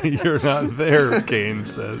 You're not there, Kane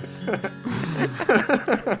says.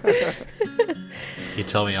 You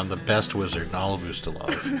tell me I'm the best wizard in all of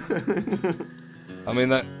Ustalov. I mean,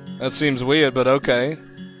 that seems weird, but okay.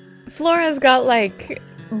 Flora's got, like,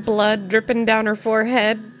 blood dripping down her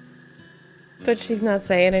forehead, but she's not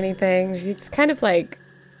saying anything. She's kind of like,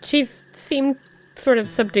 she's seemed sort of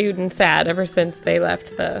subdued and sad ever since they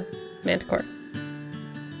left the Manticore.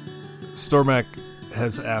 Stormak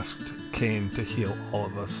has asked Kane to heal all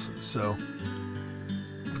of us, so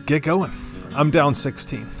get going. I'm down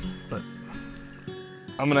 16, but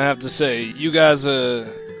I'm gonna have to say, you guys are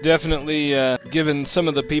definitely, given some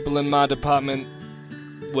of the people in my department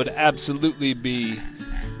would absolutely be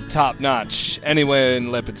top-notch anywhere in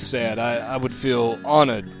Lepidstadt. I would feel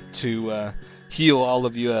honored to heal all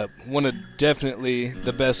of you up. One of definitely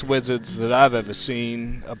the best wizards that I've ever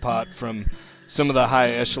seen, apart from some of the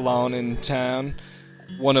high echelon in town.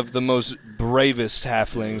 One of the most bravest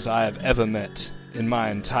halflings I have ever met in my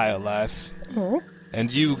entire life. Oh.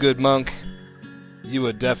 And you, good monk, you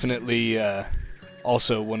are definitely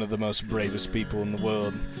also one of the most bravest people in the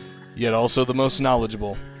world, yet also the most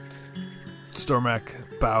knowledgeable.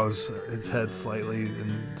 Stormak bows his head slightly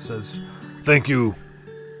and says, "Thank you,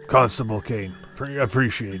 Constable Kane.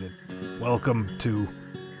 Appreciate it. Welcome to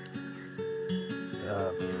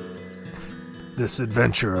this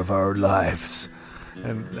adventure of our lives."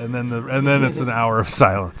 And then it's an hour of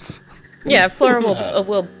silence. Yeah, Flora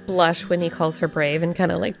will blush when he calls her brave and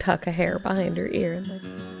kind of like tuck a hair behind her ear and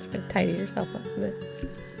like tidy herself up a bit.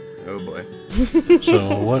 Oh boy.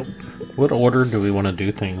 So what order do we want to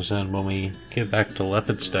do things in when we get back to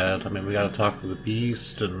Lepidstadt? I mean, we got to talk to the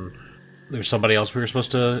beast, and there's somebody else we were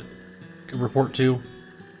supposed to report to.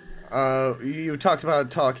 You talked about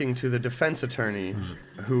talking to the defense attorney,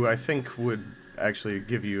 who I think would actually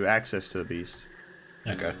give you access to the beast.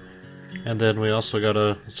 Okay. And then we also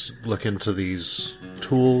gotta look into these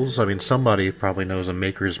tools. I mean, somebody probably knows a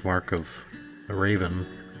maker's mark of a raven.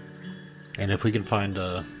 And if we can find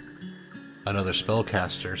another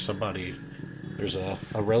spellcaster, there's a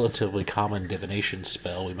relatively common divination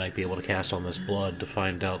spell we might be able to cast on this blood to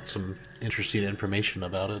find out some interesting information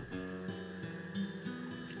about it.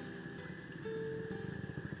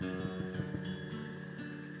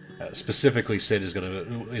 Specifically, Sid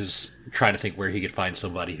is trying to think where he could find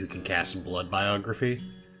somebody who can cast blood biography.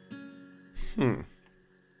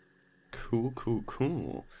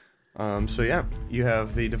 Cool. So yeah, you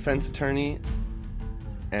have the defense attorney,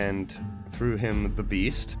 and through him, the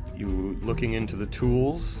beast. You looking into the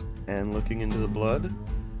tools and looking into the blood.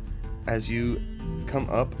 As you come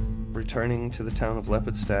up, returning to the town of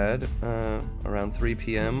Lepidstadt, around 3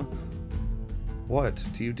 p.m., what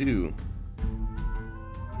do you do?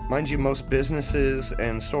 Mind you, most businesses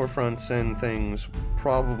and storefronts and things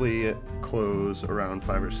probably close around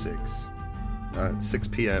 5 or 6. 6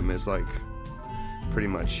 p.m. is like pretty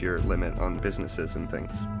much your limit on businesses and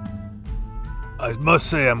things. I must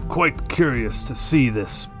say I'm quite curious to see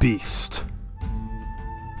this beast.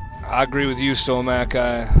 I agree with you, Stormak.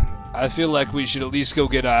 I feel like we should at least go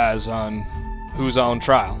get eyes on who's on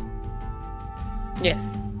trial.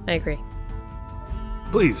 Yes, I agree.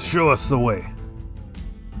 Please show us the way.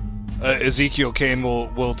 Ezekiel Kane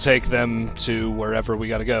will take them to wherever we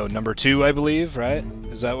gotta go. Number 2, I believe, right?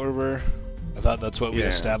 Is that where we're... I thought that's what we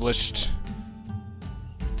established.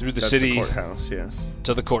 Through the city... the courthouse, yes.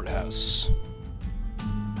 To the courthouse.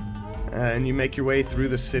 And you make your way through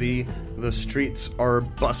the city. The streets are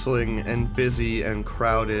bustling and busy and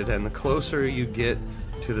crowded, and the closer you get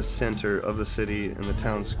to the center of the city in the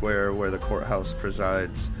town square where the courthouse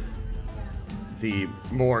presides, the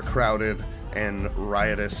more crowded and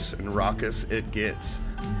riotous and raucous it gets.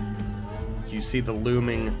 You see the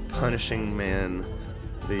looming punishing man,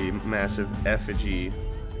 the massive effigy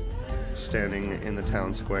standing in the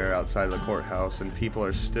town square outside of the courthouse, and people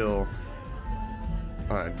are still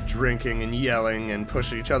drinking and yelling and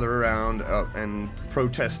pushing each other around and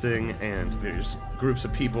protesting, and there's groups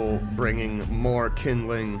of people bringing more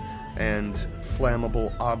kindling and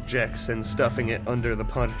flammable objects and stuffing it under the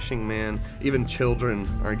punishing man. Even children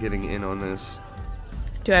are getting in on this.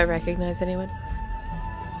 Do I recognize anyone?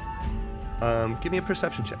 Give me a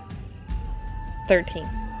perception check. 13.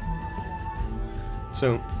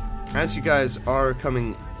 So, as you guys are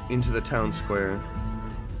coming into the town square,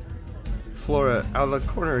 Flora, out of the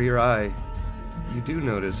corner of your eye, you do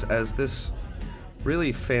notice as this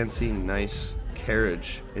really fancy, nice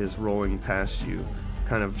carriage is rolling past you,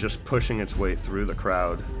 kind of just pushing its way through the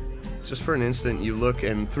crowd. Just for an instant, you look,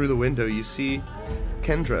 and through the window, you see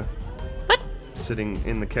Kendra. What? Sitting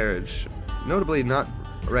in the carriage. Notably not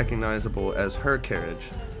recognizable as her carriage.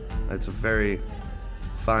 It's a very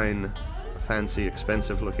fine, fancy,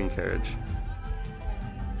 expensive-looking carriage.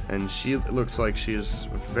 And she looks like she's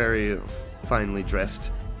very finely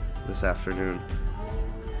dressed this afternoon.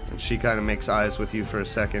 And she kind of makes eyes with you for a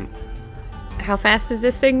second. How fast is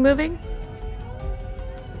this thing moving?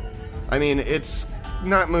 I mean, it's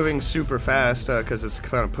not moving super fast because it's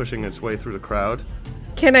kind of pushing its way through the crowd.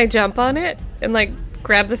 Can I jump on it and, like,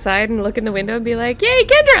 grab the side and look in the window and be like, "Yay,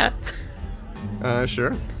 Kendra!"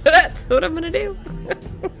 Sure. That's what I'm gonna do.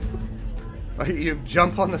 You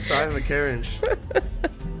jump on the side of the carriage.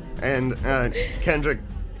 And Kendra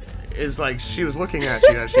is like, she was looking at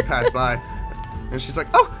you as she passed by. And she's like,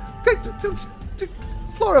 "Oh,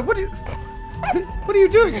 Flora, what are you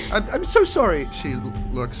doing? I'm so sorry." She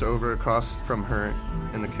looks over across from her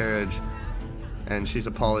in the carriage. And she's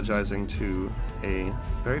apologizing to a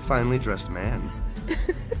very finely dressed man.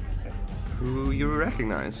 Who you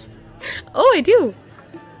recognize. Oh, I do.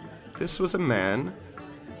 This was a man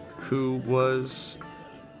who was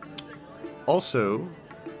also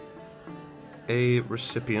a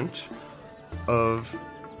recipient of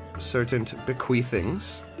certain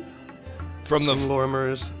bequeathings From the... in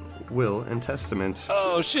Lorimer's will and testament.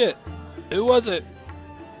 Oh, shit. Who was it?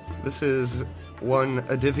 This is one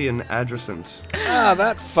Adivian Adjacent. Ah,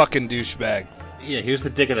 that fucking douchebag. Yeah, he was the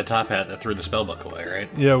dick in the top hat that threw the spellbook away, right?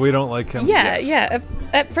 Yeah, we don't like him. Yeah, Yes. yeah.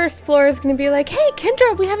 At first, Flora's gonna be like, "Hey,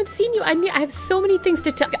 Kendra, we haven't seen you. I have so many things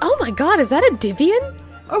to tell." Oh my God, is that a Divian?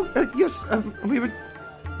 Oh, yes, we were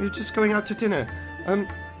just going out to dinner.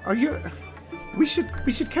 Are you... We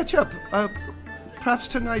should catch up. Perhaps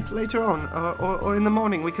tonight later on, or in the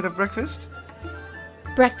morning we could have breakfast.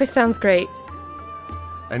 Breakfast sounds great.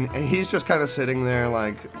 And he's just kind of sitting there,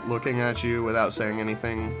 like, looking at you without saying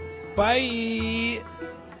anything. Bye.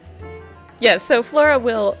 Yeah, so Flora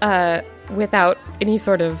will, without any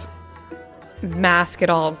sort of mask at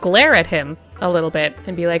all, glare at him a little bit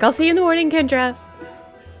and be like, "I'll see you in the morning, Kendra."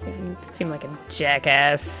 You seem like a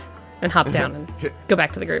jackass. And hop down and go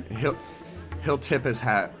back to the group. He'll tip his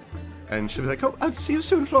hat, and she'll be like, "Oh, I'll see you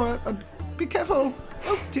soon, Flora. Be careful.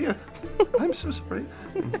 Oh dear, I'm so sorry."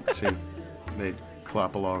 They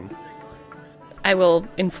clap along. I will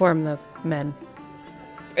inform the men.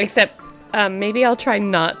 Except, maybe I'll try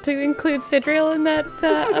not to include Sidriel in that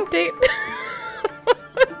update.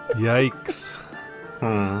 Yikes.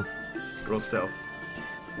 Roll stealth.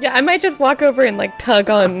 Yeah, I might just walk over and, like, tug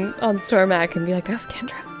on Stormac and be like, "That's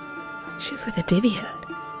Kendra. She's with a Divian."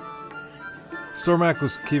 Stormac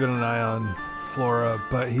was keeping an eye on Flora,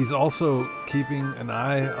 but he's also keeping an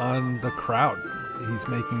eye on the crowd. He's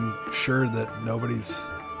making sure that nobody's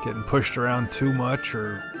getting pushed around too much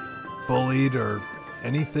or bullied or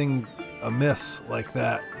anything amiss like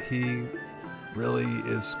that. He really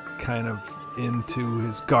is kind of into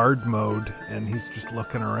his guard mode, and he's just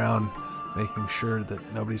looking around, making sure that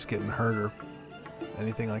nobody's getting hurt or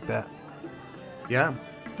anything like that. Yeah.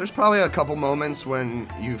 There's probably a couple moments when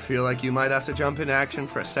you feel like you might have to jump into action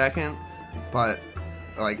for a second, but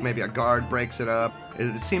like maybe a guard breaks it up.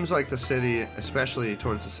 It seems like the city, especially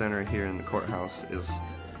towards the center here in the courthouse, is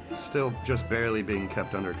still just barely being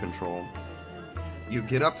kept under control. You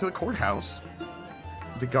get up to the courthouse.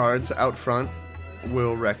 The guards out front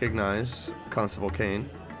will recognize Constable Kane.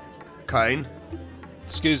 Kane?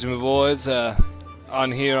 Excuse me, boys.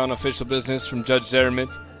 On here on official business from Judge Dermot.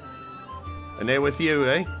 And they're with you,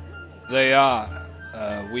 eh? They are.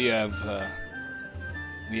 We have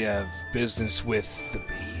business with the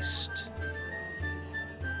beast.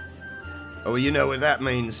 Oh, you know what that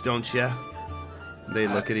means, don't you? They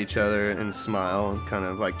look at each other and smile and kind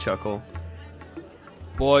of like chuckle.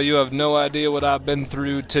 Boy, you have no idea what I've been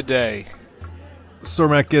through today.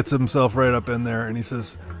 Stormac gets himself right up in there and he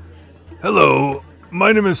says, "Hello,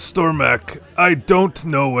 my name is Stormac. I don't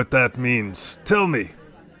know what that means. Tell me."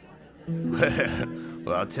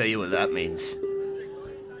 Well, I'll tell you what that means.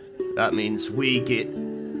 That means we get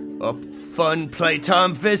a fun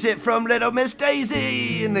playtime visit from little Miss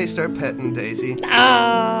Daisy! And they start petting Daisy.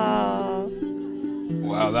 Ah.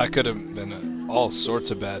 Wow, that could have been all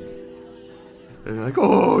sorts of bad. And they're like,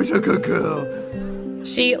 "Oh, he's a good girl."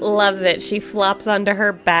 She loves it. She flops onto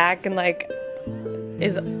her back and, like,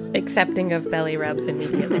 is accepting of belly rubs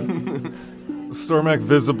immediately. Stormac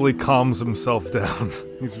visibly calms himself down.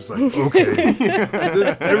 He's just like, "Okay,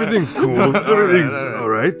 everything's cool. Everything's all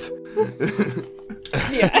right."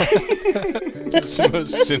 Just the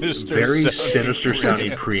most sinister Very sounding sinister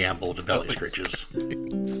sounding preamble to belly scritches.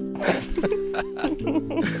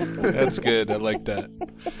 That's good. I like that.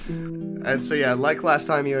 And so, yeah, like last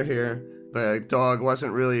time you were here, The dog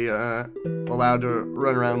wasn't really allowed to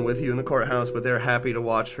run around with you in the courthouse, but they're happy to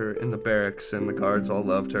watch her in the barracks, and the guards all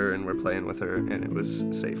loved her and were playing with her, and it was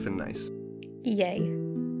safe and nice. Yay.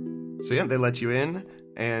 So yeah, they let you in,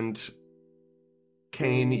 and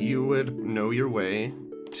Kane, you would know your way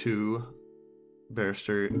to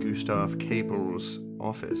Barrister Gustav Cable's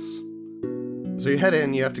office. So you head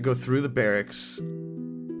in, you have to go through the barracks.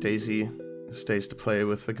 Daisy stays to play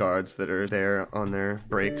with the guards that are there on their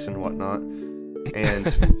breaks and whatnot. And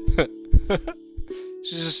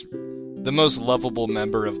she's just the most lovable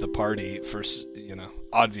member of the party for,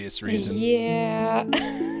 obvious reason. Yeah.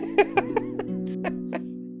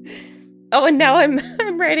 Oh, and now I'm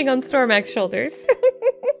riding on Stormax's shoulders.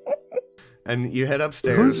 And you head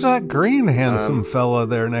upstairs. Who's that green handsome fella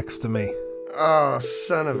there next to me? Oh,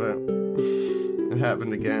 son of a... It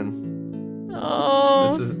happened again.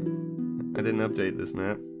 Oh. I didn't update this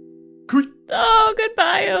map. Oh,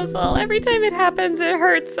 goodbye, Ozil. Every time it happens, it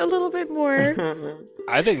hurts a little bit more.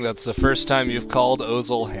 I think that's the first time you've called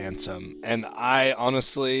Ozil handsome. And I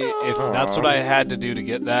honestly, if that's what I had to do to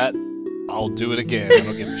get that, I'll do it again. I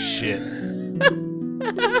don't give a shit.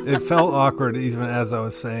 It felt awkward even as I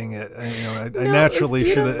was saying it. I naturally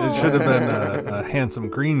should have been a handsome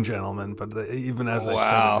green gentleman, but even as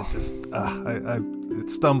I said it, it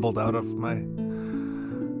stumbled out of my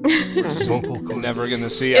vocal cords. Never gonna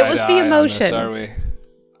see it eye was to the eye emotion. on this, are we?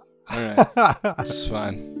 All right, it's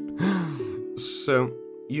fine. So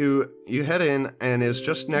you head in, and it's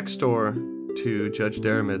just next door to Judge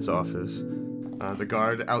Daramid's office. The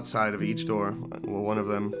guard outside of each door, one of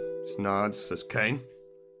them just nods, says, "Kane."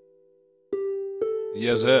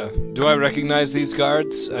 Yes, sir. Do I recognize these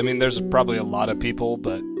guards? I mean, there's probably a lot of people,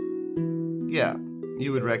 but Yeah,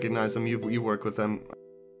 you would recognize them. You work with them.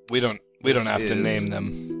 we don't have to name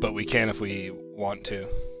them, but we can if we want to.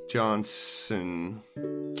 Johnson.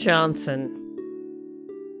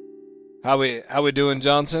 How we doing,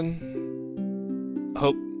 Johnson?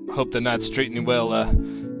 Hope the night's treating you well.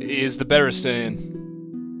 Is the barrister in?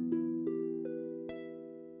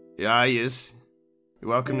 Yeah, he is. You're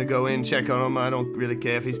welcome to go in, check on him. I don't really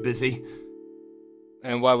care if he's busy.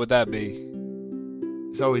 And why would that be?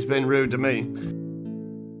 He's always been rude to me.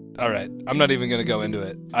 Alright, I'm not even gonna go into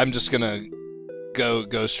it. I'm just gonna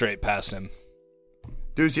go straight past him.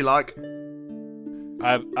 Do as you like.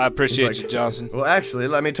 I appreciate you, Johnson. Well, actually,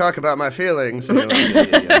 let me talk about my feelings. And you're like,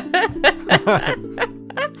 yeah.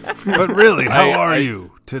 But really, how are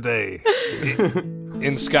you today?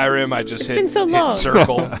 In Skyrim, I just hit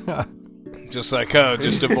circle. Just like,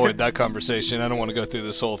 just avoid that conversation. I don't want to go through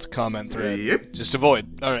this whole comment thread. Yep. Just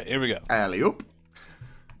avoid. All right, here we go. Alley-oop.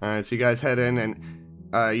 All right, so you guys head in, and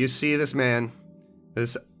you see this man,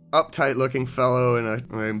 this uptight-looking fellow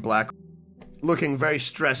in black, looking very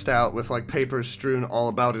stressed out with, like, papers strewn all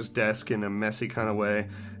about his desk in a messy kind of way,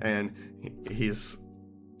 and he's,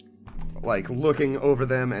 like, looking over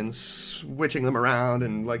them and switching them around,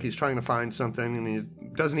 and, like, he's trying to find something, and he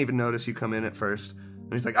doesn't even notice you come in at first.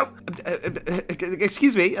 And he's like,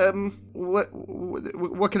 excuse me,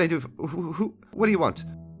 what can I do? What do you want?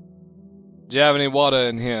 Do you have any water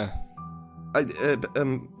in here?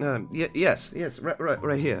 Yes,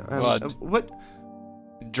 right here. What?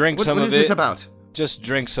 Drink some of it. What is this about? Just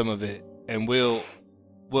drink some of it, and we'll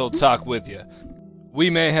talk with you. We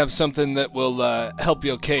may have something that will help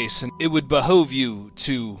your case, and it would behoove you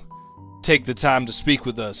to take the time to speak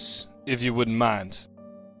with us, if you wouldn't mind.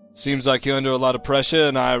 Seems like you're under a lot of pressure,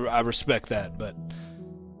 and I respect that, but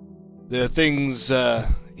there are things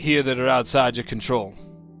here that are outside your control.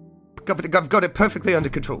 I've got it perfectly under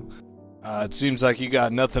control. It seems like you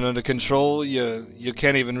got nothing under control. You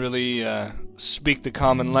can't even really speak the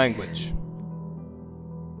common language.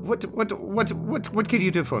 What can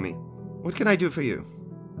you do for me? What can I do for you?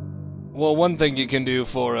 Well, one thing you can do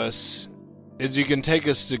for us is you can take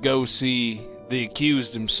us to go see the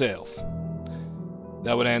accused himself.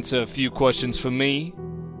 That would answer a few questions for me.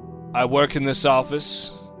 I work in this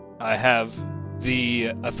office. I have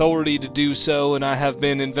the authority to do so, and I have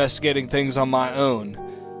been investigating things on my own.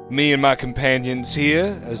 Me and my companions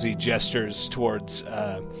here, as he gestures towards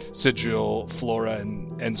Sidriel, Flora,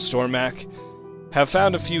 and Stormac, have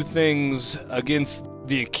found a few things against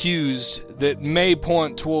the accused that may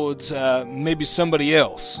point towards maybe somebody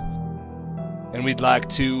else. And we'd like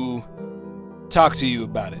to talk to you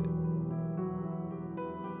about it.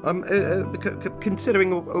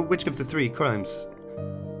 Considering which of the three crimes?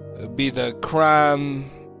 It would be the crime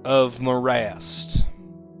of Morast.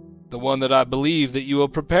 The one that I believe that you are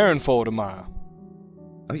preparing for tomorrow.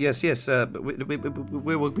 Oh, yes. We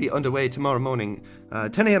will be underway tomorrow morning,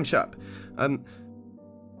 10 a.m. sharp.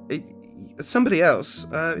 Somebody else.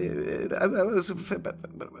 I was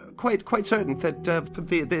quite certain that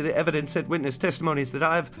the evidence and witness testimonies that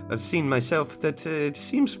I've seen myself, that it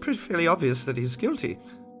seems pretty fairly obvious that he's guilty.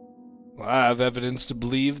 Well, I have evidence to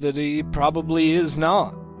believe that he probably is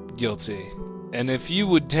not guilty. And if you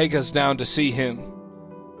would take us down to see him,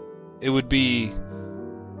 it would be...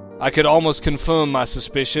 I could almost confirm my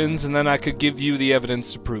suspicions, and then I could give you the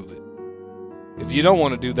evidence to prove it. If you don't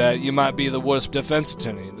want to do that, you might be the worst defense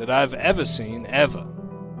attorney that I've ever seen, ever.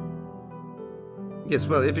 Yes,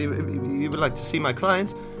 well, if you would like to see my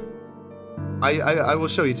client, I will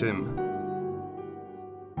show you to him.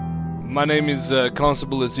 My name is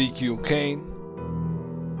Constable Ezekiel Kane.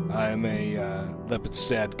 I am a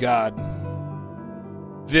Lepidstad god.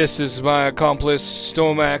 This is my accomplice,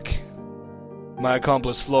 Stormak, my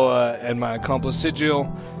accomplice, Flora, and my accomplice,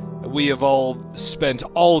 Sigil. We have all spent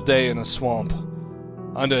all day in a swamp,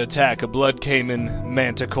 under attack of blood caiman,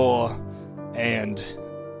 manticore, and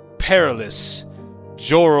perilous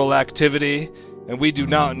joral activity, and we do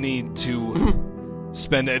not need to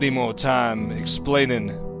spend any more time explaining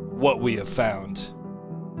what we have found.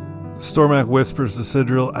 Stormak whispers to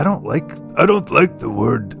Sidril, I don't like the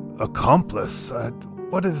word accomplice.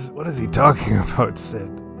 What is he talking about, Sid?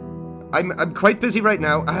 I'm quite busy right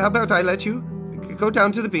now. How about I let you go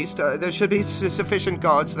down to the beast? There should be sufficient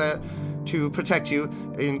guards there to protect you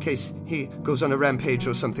in case he goes on a rampage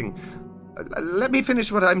or something. Let me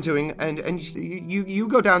finish what I'm doing, and you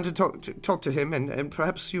go down to talk to him, and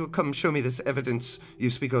perhaps you'll come show me this evidence you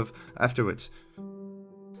speak of afterwards.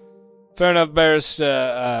 Fair enough,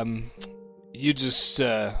 Barrister. You just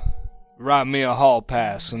write me a hall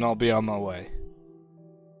pass, and I'll be on my way.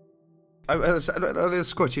 I'll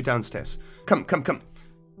escort you downstairs. Come.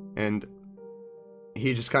 And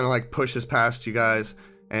he just kind of like pushes past you guys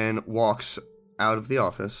and walks out of the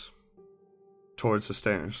office towards the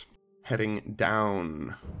stairs, heading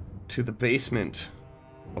down to the basement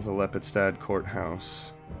of the Lepidstad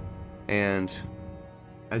courthouse. And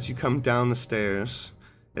as you come down the stairs,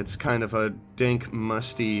 it's kind of a dank,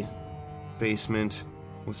 musty basement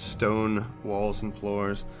with stone walls and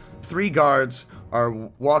floors. 3 guards are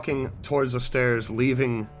walking towards the stairs,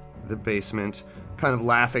 leaving the basement, kind of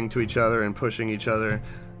laughing to each other and pushing each other,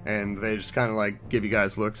 and they just kind of like give you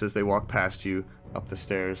guys looks as they walk past you up the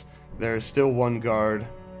stairs. There is still 1 guard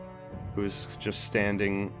who's just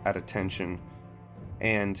standing at attention,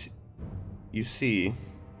 and you see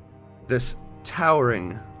this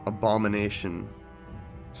towering abomination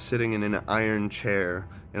sitting in an iron chair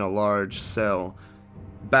in a large cell,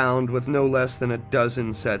 bound with no less than a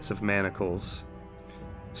dozen sets of manacles.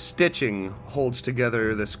 Stitching holds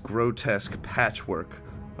together this grotesque patchwork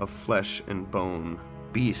of flesh and bone,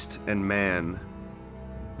 beast and man,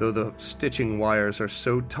 though the stitching wires are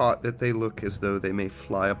so taut that they look as though they may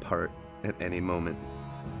fly apart at any moment.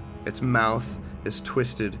 Its mouth is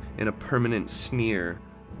twisted in a permanent sneer,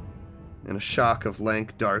 and a shock of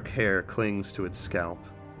lank dark hair clings to its scalp.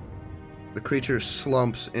 The creature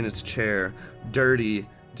slumps in its chair, dirty,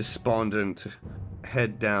 despondent,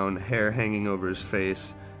 head down, hair hanging over his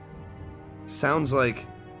face. Sounds like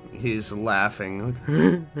he's laughing.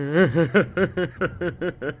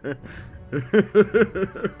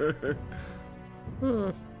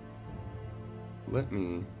 Let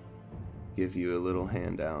me give you a little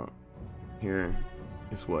handout. Here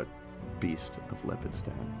is what Beast of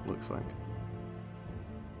Lepidstad looks like.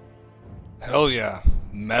 Hell yeah,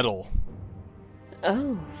 metal.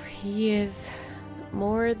 Oh, he is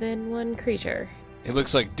more than one creature. He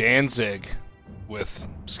looks like Danzig with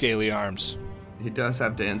scaly arms. He does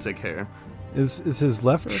have Danzig hair. Is his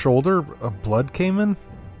left shoulder a blood caiman?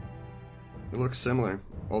 It looks similar,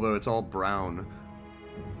 although it's all brown.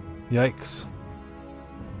 Yikes.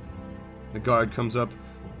 The guard comes up.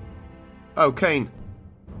 Oh, Kane.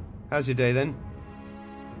 How's your day then?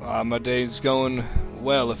 My day's going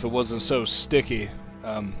well if it wasn't so sticky.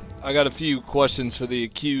 I got a few questions for the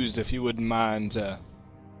accused, if you wouldn't mind.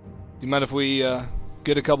 You mind if we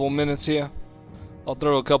get a couple minutes here? I'll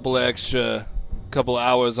throw a couple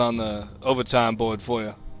hours on the overtime board for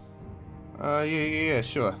you. Yeah,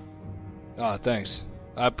 sure. Ah, thanks.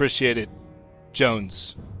 I appreciate it,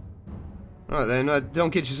 Jones. All right, then,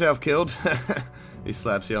 don't get yourself killed. He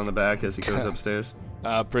slaps you on the back as he goes upstairs.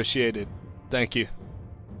 I appreciate it. Thank you.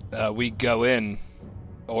 We go in,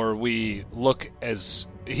 or we look as...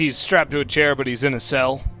 He's strapped to a chair, but he's in a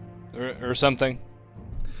cell, or something.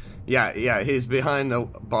 Yeah, he's behind the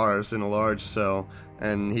bars in a large cell,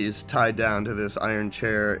 and he's tied down to this iron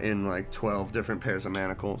chair in like 12 different pairs of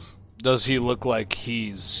manacles. Does he look like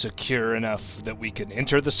he's secure enough that we can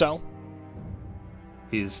enter the cell?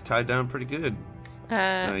 He's tied down pretty good.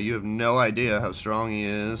 You have no idea how strong he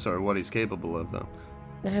is or what he's capable of, though.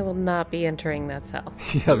 I will not be entering that cell.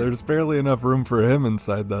 Yeah, there's barely enough room for him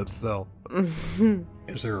inside that cell.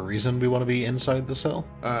 Is there a reason we want to be inside the cell?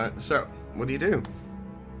 So, what do you do?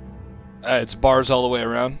 It's bars all the way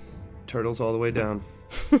around. Turtles all the way down.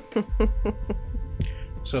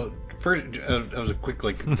 So, first, that was a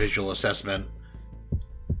quick, visual assessment.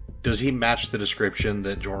 Does he match the description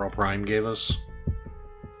that Jor-El Prime gave us?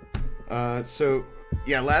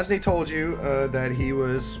 Lasney told you that he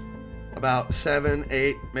was about 7,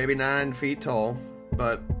 8, maybe 9 feet tall,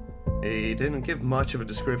 but he didn't give much of a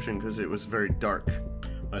description because it was very dark.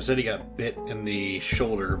 I said he got bit in the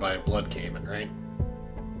shoulder by a blood caiman, right?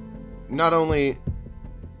 Not only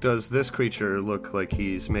does this creature look like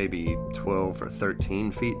he's maybe 12 or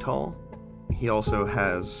 13 feet tall, he also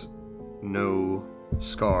has no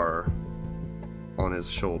scar on his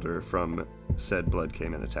shoulder from said blood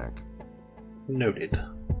caiman attack. Noted.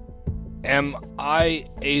 Am I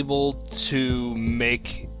able to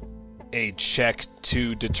make a check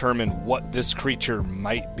to determine what this creature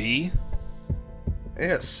might be?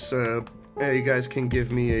 Yes, you guys can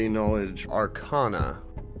give me a knowledge arcana.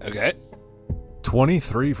 Okay.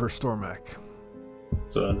 23 for Stormak.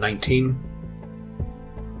 So 19.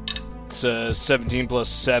 It's 17 plus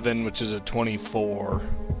 7, which is a 24.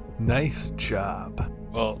 Nice job.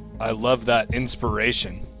 Well, I love that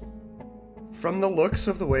inspiration. From the looks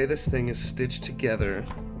of the way this thing is stitched together,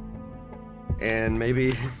 and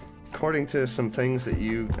maybe according to some things that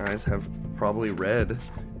you guys have probably read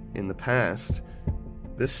in the past,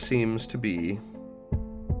 this seems to be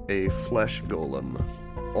a flesh golem.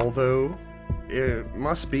 Although it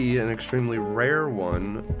must be an extremely rare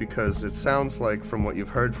one, because it sounds like, from what you've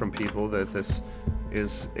heard from people, that this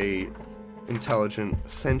is a intelligent,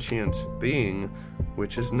 sentient being,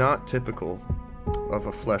 which is not typical of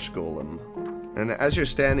a flesh golem. And as you're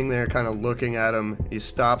standing there kind of looking at him, he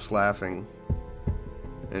stops laughing.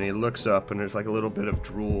 And he looks up, and there's like a little bit of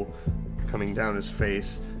drool coming down his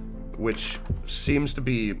face, which seems to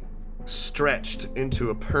be stretched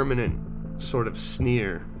into a permanent sort of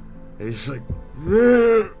sneer. And he's like,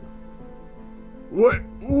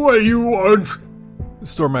 What do you want?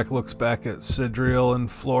 Stormak looks back at Sidriel and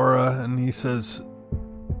Flora, and he says,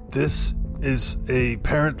 "This is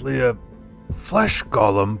apparently a flesh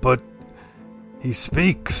golem, but he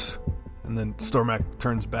speaks." And then Stormak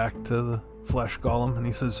turns back to the flesh golem, and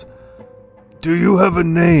he says, "Do you have a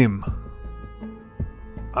name?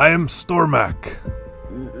 I am Stormak."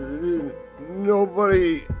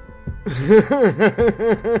 Nobody...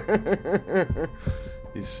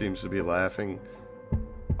 He seems to be laughing.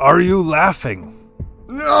 Are you laughing?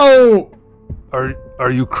 No!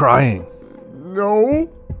 Are you crying? No!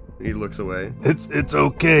 He looks away. It's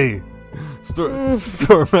okay.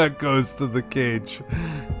 Stormak goes to the cage.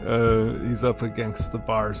 He's up against the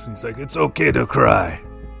bars, and he's like, "It's okay to cry."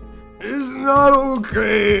 It's not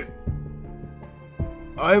okay.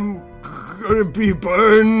 I'm gonna be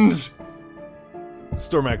burned.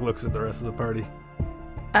 Stormak looks at the rest of the party.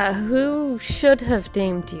 Who should have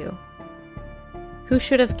named you? Who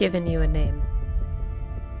should have given you a name?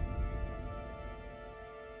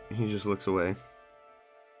 He just looks away.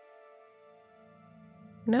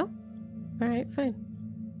 No? Alright, fine.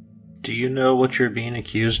 Do you know what you're being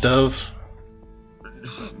accused of?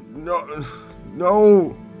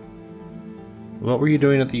 No. What were you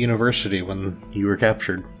doing at the university when you were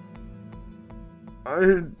captured?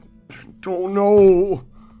 I don't know.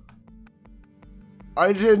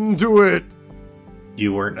 I didn't do it.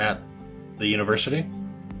 You weren't at the university?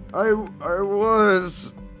 I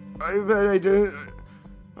was. I bet I didn't.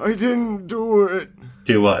 I didn't do it.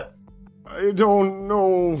 Do what? I don't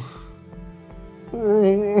know.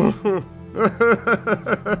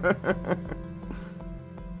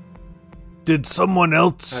 Did someone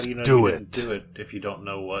else How do you know do you it? didn't do it if you don't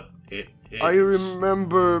know what it is? I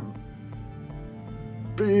remember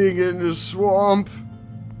being in the swamp.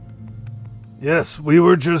 Yes, we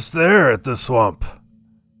were just there at the swamp.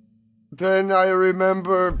 Then I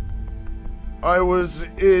remember I was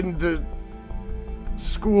in the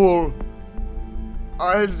school.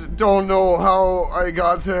 I don't know how I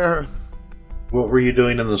got there. What were you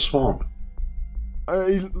doing in the swamp?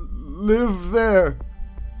 I live there.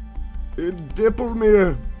 In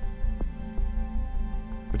Dippelmere.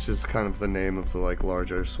 Which is kind of the name of the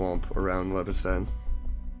larger swamp around Lebestan.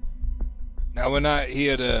 Now, we're not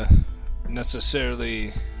here to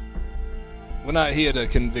necessarily... We're not here to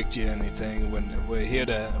convict you or anything. We're here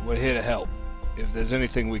to help. If there's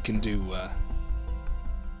anything we can do,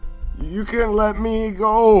 You can let me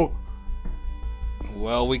go.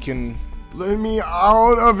 well, we can let me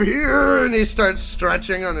out of here. And he starts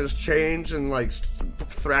stretching on his chains and like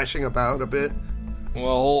thrashing about a bit.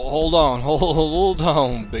 Well, hold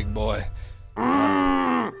on, big boy.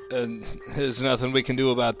 There's nothing we can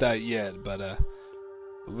do about that yet, but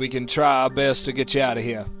we can try our best to get you out of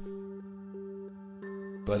here.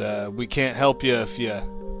 But we can't help you if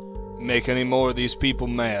you make any more of these people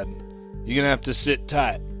mad. You're gonna have to sit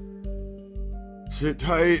tight. Sit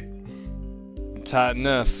tight. Tight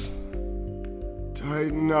enough. Tight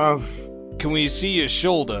enough. Can we see your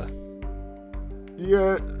shoulder?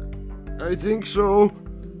 Yeah, I think so.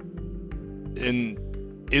 And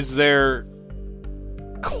is there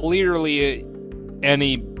clearly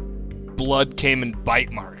any blood cayman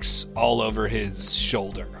bite marks all over his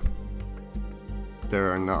shoulder?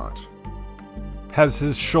 There are not. Has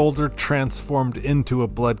his shoulder transformed into a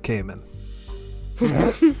blood cayman?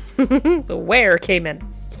 The were cayman.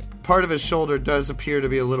 Part of his shoulder does appear to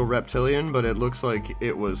be a little reptilian, but it looks like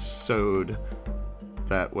it was sewed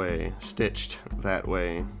that way, stitched that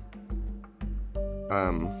way.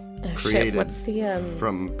 Created What's the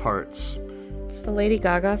from parts. What's the Lady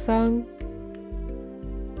Gaga song?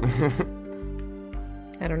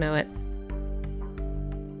 I don't know it.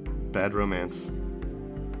 Bad Romance.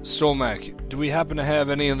 Stormak, do we happen to have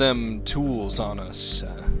any of them tools on us?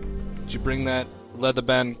 Did you bring that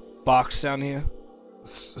leather-bound box down here?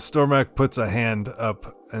 Stormak puts a hand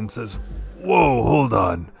up and says, "Whoa, hold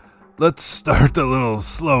on. Let's start a little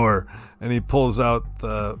slower." And he pulls out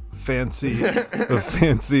the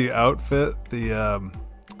fancy outfit, the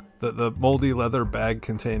moldy leather bag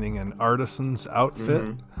containing an artisan's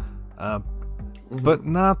outfit, but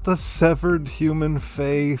not the severed human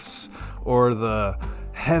face or the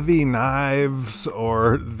heavy knives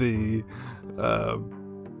or the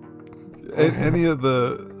any of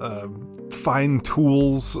the fine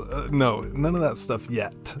tools. No, none of that stuff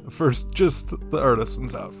yet. First, just the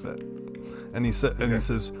artisan's outfit. And he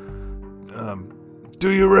says, "Do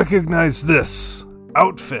you recognize this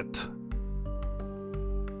outfit?"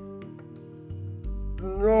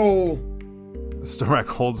 No. Stormak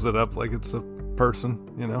holds it up like it's a person,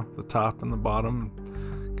 the top and the bottom,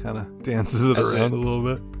 kind of dances it around a little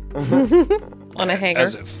bit. On a hanger.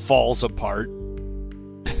 As it falls apart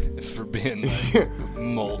for being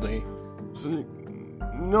moldy.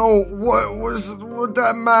 No, what would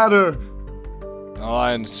that matter? Oh,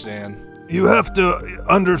 I understand. You have to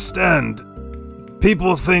understand,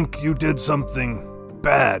 people think you did something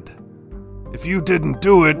bad. If you didn't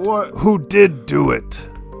do it, who did do it?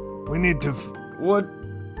 We need to... What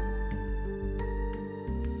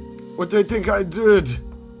they think I did?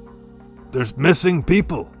 There's missing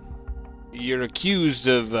people. You're accused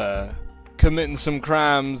of committing some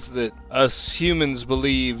crimes that us humans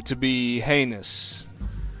believe to be heinous.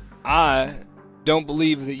 I don't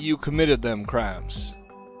believe that you committed them crimes.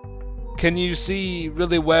 Can you see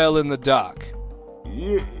really well in the dark?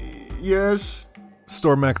 Yes.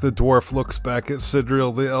 Stormak the dwarf looks back at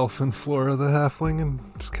Sidriel the elf and Flora the halfling and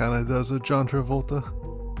just kind of does a John Travolta.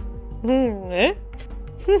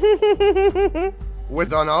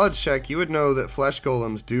 With a knowledge check, you would know that flesh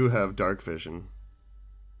golems do have dark vision.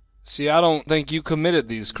 See, I don't think you committed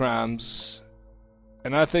these crimes.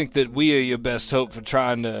 And I think that we are your best hope for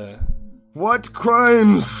trying to... What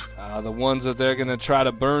crimes? The ones that they're gonna try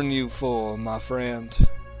to burn you for, my friend.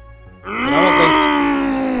 But I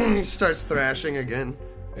don't think... He starts thrashing again.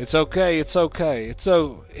 It's okay. It's okay.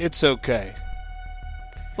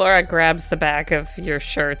 Flora grabs the back of your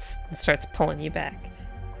shirts and starts pulling you back.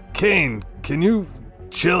 Kane, can you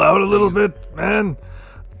chill out a little bit, man?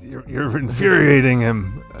 You're infuriating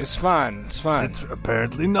him. It's fine. It's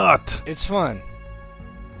apparently not. It's fine.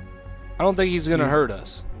 I don't think he's gonna hurt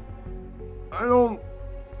us. I don't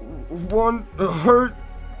want to hurt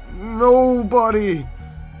nobody.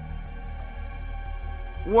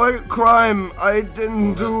 What crime? I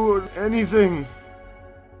didn't do anything.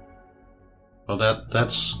 Well,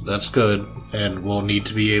 that's good, and we'll need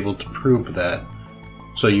to be able to prove that.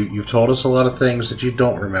 So you've told us a lot of things that you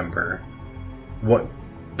don't remember. What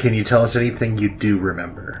can you tell us? Anything you do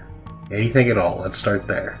remember? Anything at all? Let's start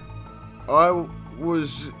there. I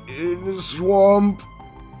was in the swamp,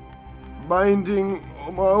 minding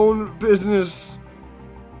my own business.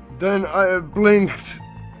 Then I blinked,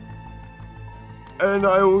 and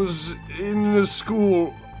I was in the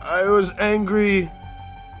school. I was angry.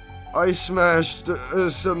 I smashed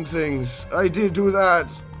some things. I did do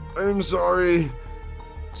that. I'm sorry.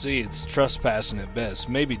 See, it's trespassing at best,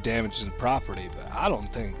 maybe damaging property, but I don't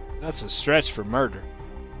think that's a stretch for murder.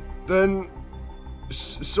 Then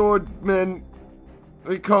swordmen,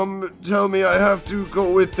 they come tell me I have to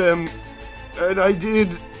go with them, And I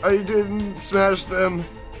didn't smash them.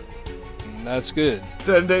 That's good.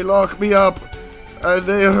 Then they lock me up, and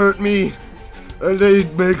they hurt me, and they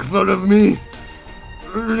make fun of me.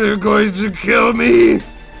 They're going to kill me.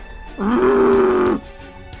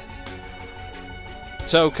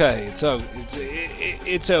 It's okay. It's okay.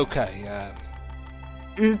 It's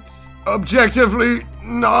objectively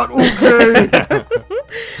not okay.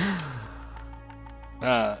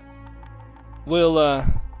 We'll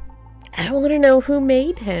I want to know who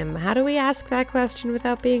made him. How do we ask that question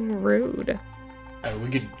without being rude? We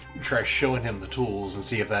could try showing him the tools and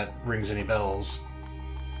see if that rings any bells.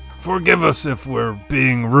 Forgive us if we're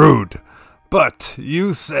being rude, but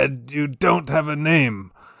you said you don't have a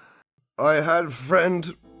name. I had a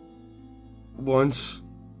friend once.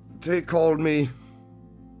 They called me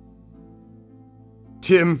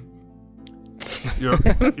Tim.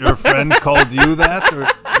 Your friend called you that, or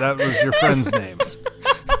that was your friend's name?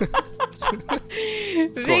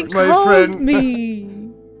 They My called friend- me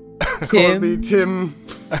Called me Tim.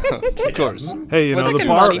 of course. Hey, you know, Like the a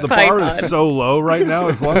bar Monty the bar is Python. so low right now.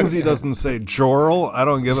 As long as he doesn't say Jorl, I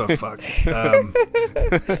don't give a fuck.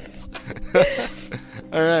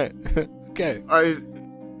 All right. Okay. I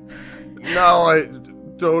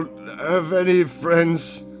don't have any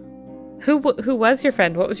friends. Who was your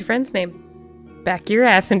friend? What was your friend's name? Back your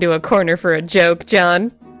ass into a corner for a joke,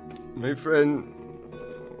 John. My friend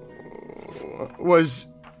was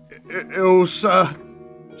Elsa.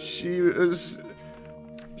 She was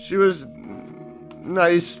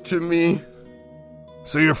nice to me.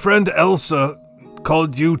 So your friend Elsa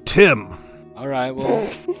called you Tim. All right. Well,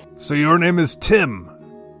 So your name is Tim.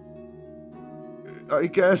 I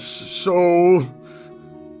guess so.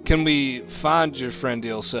 can we find your friend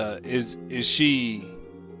Ilsa? Is she?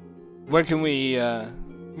 Where can we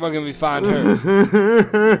find her?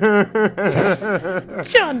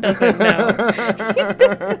 John doesn't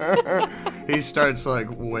know. He starts like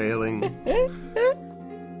wailing.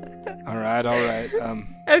 All right.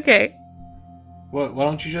 Okay. Why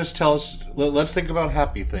don't you just tell us? Let's think about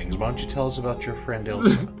happy things. Why don't you tell us about your friend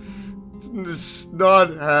Ilsa? It's not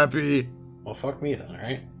happy. Well, fuck me then,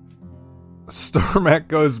 alright? Stormak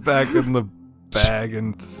goes back in the bag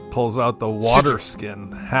and pulls out the water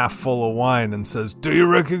skin, half full of wine, and says, "Do you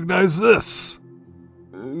recognize this?"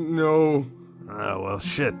 No. Oh, well,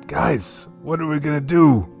 shit. Guys, what are we gonna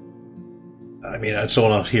do? I mean, I still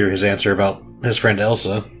want to hear his answer about his friend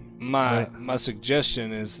Elsa. My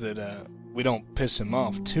suggestion is that we don't piss him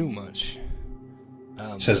off too much.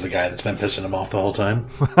 Says the guy that's been pissing him off the whole time.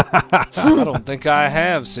 I don't think I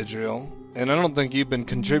have, Sidriel, and I don't think you've been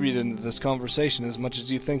contributing to this conversation as much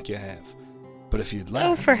as you think you have. But if you'd like,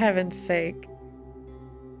 Oh, for heaven's sake.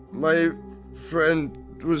 My friend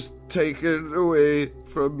was taken away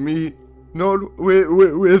from me. Not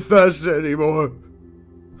with us anymore.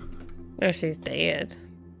 Oh, she's dead.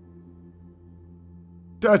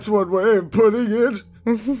 That's one way of putting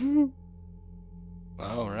it.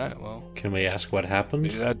 all right, well, Can we ask what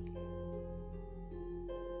happened? that.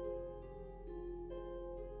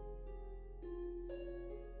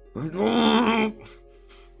 I don't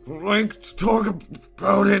like to talk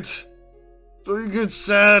about it. I get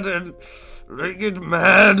sad and I get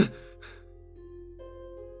mad.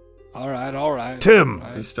 All right. Tim!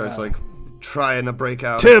 He starts like trying to break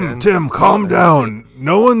out. Tim, again. Tim, calm down.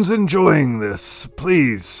 No one's enjoying this.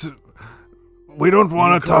 Please. We don't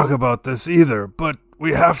want to talk about this either, but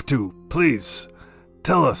we have to. Please.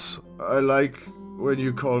 Tell us. I like when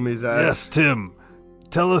you call me that. Yes, Tim.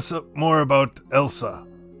 Tell us more about Elsa.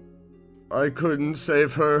 I couldn't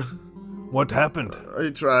save her. What happened? I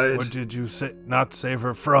tried. What did you not save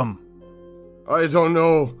her from? I don't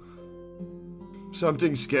know.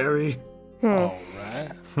 Something scary. All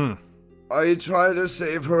right. I tried to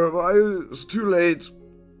save her, but I was too late.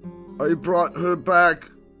 I brought her back.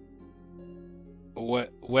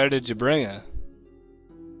 Where did you bring her?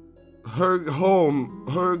 Her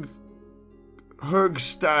home.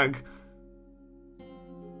 Hergstag.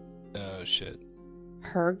 Oh shit!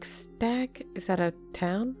 Hergstag? Is that a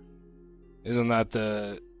town? Isn't that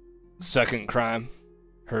the second crime?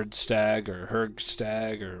 Herdstag or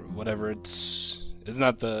Hergstag or whatever it's... Isn't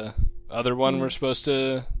that the other one we're supposed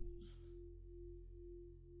to...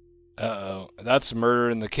 Uh-oh. That's Murder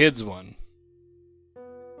in the Kids one.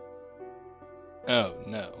 Oh,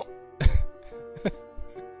 no.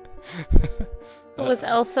 Was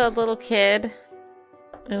Elsa a little kid?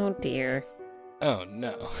 Oh dear. Oh,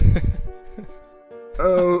 no.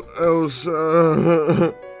 Oh,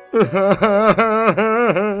 Elsa.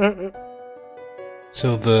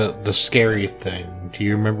 So the scary thing, do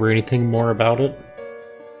you remember anything more about it?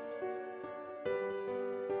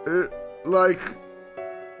 like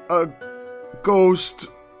a ghost.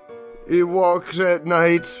 He walks at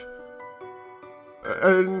night,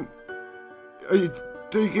 and I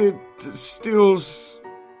think it steals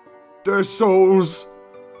their souls.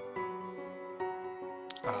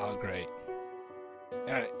 Oh, great.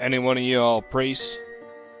 Any one of you all priests?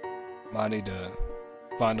 Might need to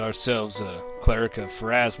find ourselves a cleric of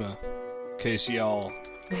Pharasma, in case y'all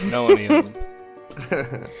know any of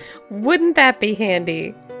them. Wouldn't that be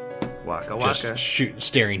handy? Waka waka. Just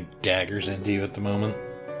staring daggers into you at the moment.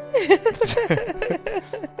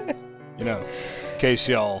 You know, in case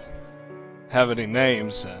y'all have any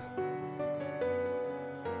names,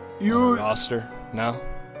 You roster? No?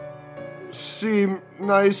 seem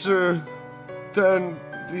nicer than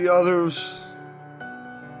the others.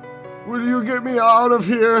 Will you get me out of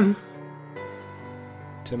here?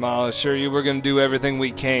 Tim, I'll assure you we're going to do everything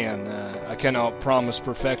we can. I cannot promise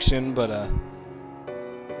perfection, but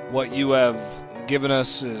what you have given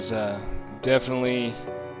us is definitely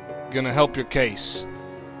going to help your case.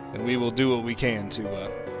 And we will do what we can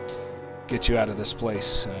to get you out of this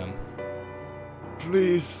place.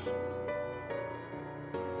 Please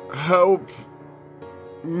help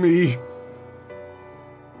me.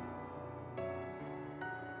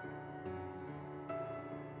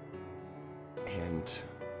 And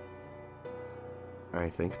I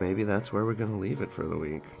think maybe that's where we're going to leave it for the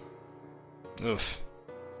week. Oof.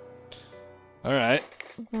 All right.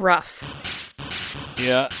 Rough.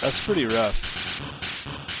 Yeah, that's pretty rough.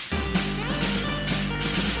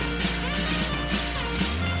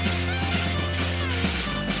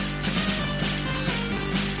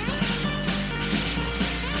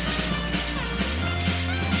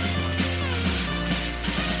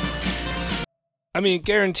 I mean,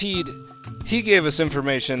 guaranteed, he gave us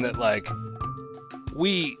information that, like,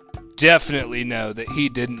 we definitely know that he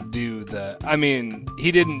didn't do the... I mean,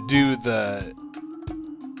 he didn't do the...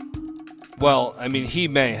 Well, I mean, he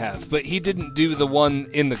may have, but he didn't do the one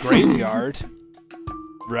in the graveyard,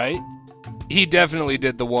 right? He definitely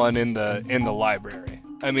did the one in the library.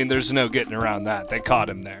 I mean, there's no getting around that. They caught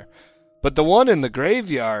him there. But the one in the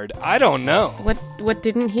graveyard, I don't know. What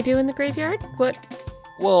didn't he do in the graveyard? What?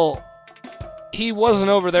 Well, he wasn't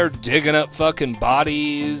over there digging up fucking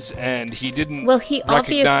bodies, and he didn't Well, he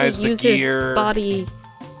recognize obviously the uses gear. body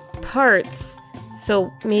parts,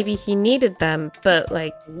 so maybe he needed them, but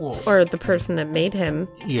like, or the person that made him.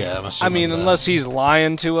 Yeah, I'm I assuming mean, that. unless he's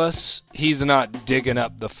lying to us, he's not digging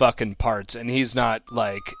up the fucking parts, and he's not,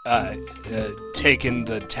 like, taking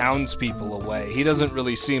the townspeople away. He doesn't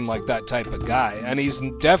really seem like that type of guy, and he's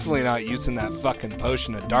definitely not using that fucking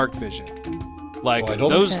potion of dark vision. Like, Well,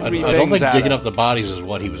 those I three don't think things add digging up. up the bodies is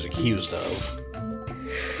what he was accused of.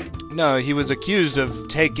 No, he was accused of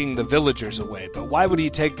taking the villagers away, but why would he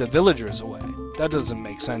take the villagers away? That doesn't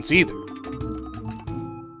make sense either.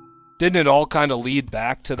 Didn't it all kind of lead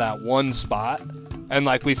back to that one spot? And,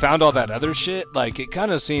 like, we found all that other shit? Like, it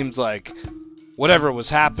kind of seems like whatever was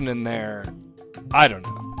happening there, I don't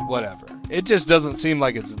know, whatever. It just doesn't seem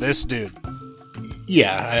like it's this dude.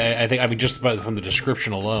 Yeah, I think, I mean, just from the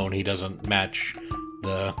description alone, he doesn't match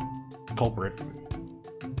the culprit.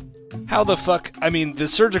 How the fuck? I mean, the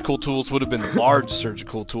surgical tools would have been large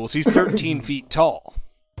surgical tools. He's 13 feet tall.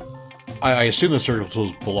 I assume the surgical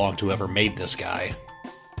tools belong to whoever made this guy.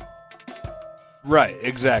 Right,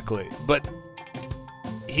 exactly. But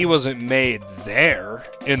he wasn't made there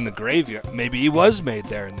in the graveyard. Maybe he was made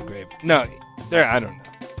there in the graveyard. No, there, I don't know.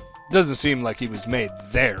 Doesn't seem like he was made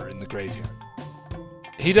there in the graveyard.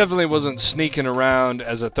 He definitely wasn't sneaking around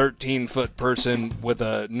as a 13-foot person with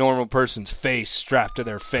a normal person's face strapped to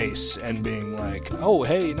their face and being like, "Oh,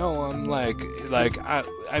 hey, no, I'm like, I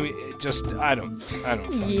mean, it just, I don't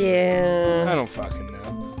fucking, Yeah. I don't fucking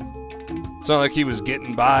know." It's not like he was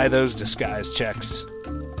getting by those disguise checks.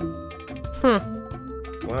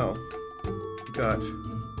 Well, you got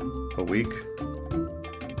a week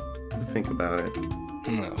to think about it.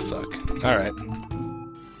 Oh, fuck. All right.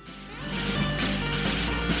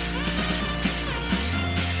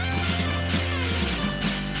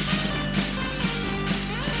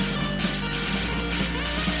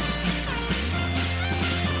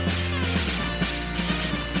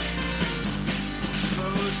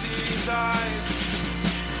 Close these eyes,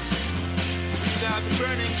 breathe out the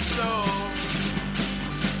burning soul.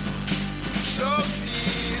 Soak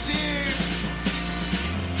these ears,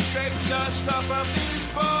 scrape dust off of these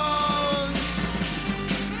bones.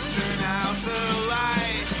 Turn out the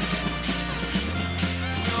light.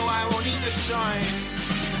 No, I won't need the sign.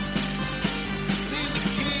 Leave the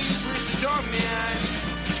keys with the doorman.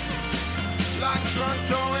 Lock the front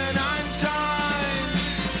door when I'm done.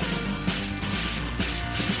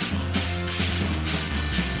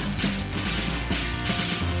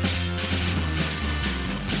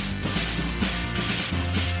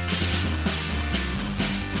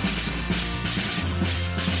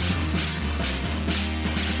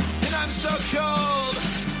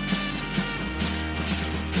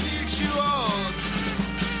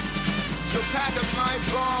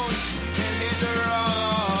 bones.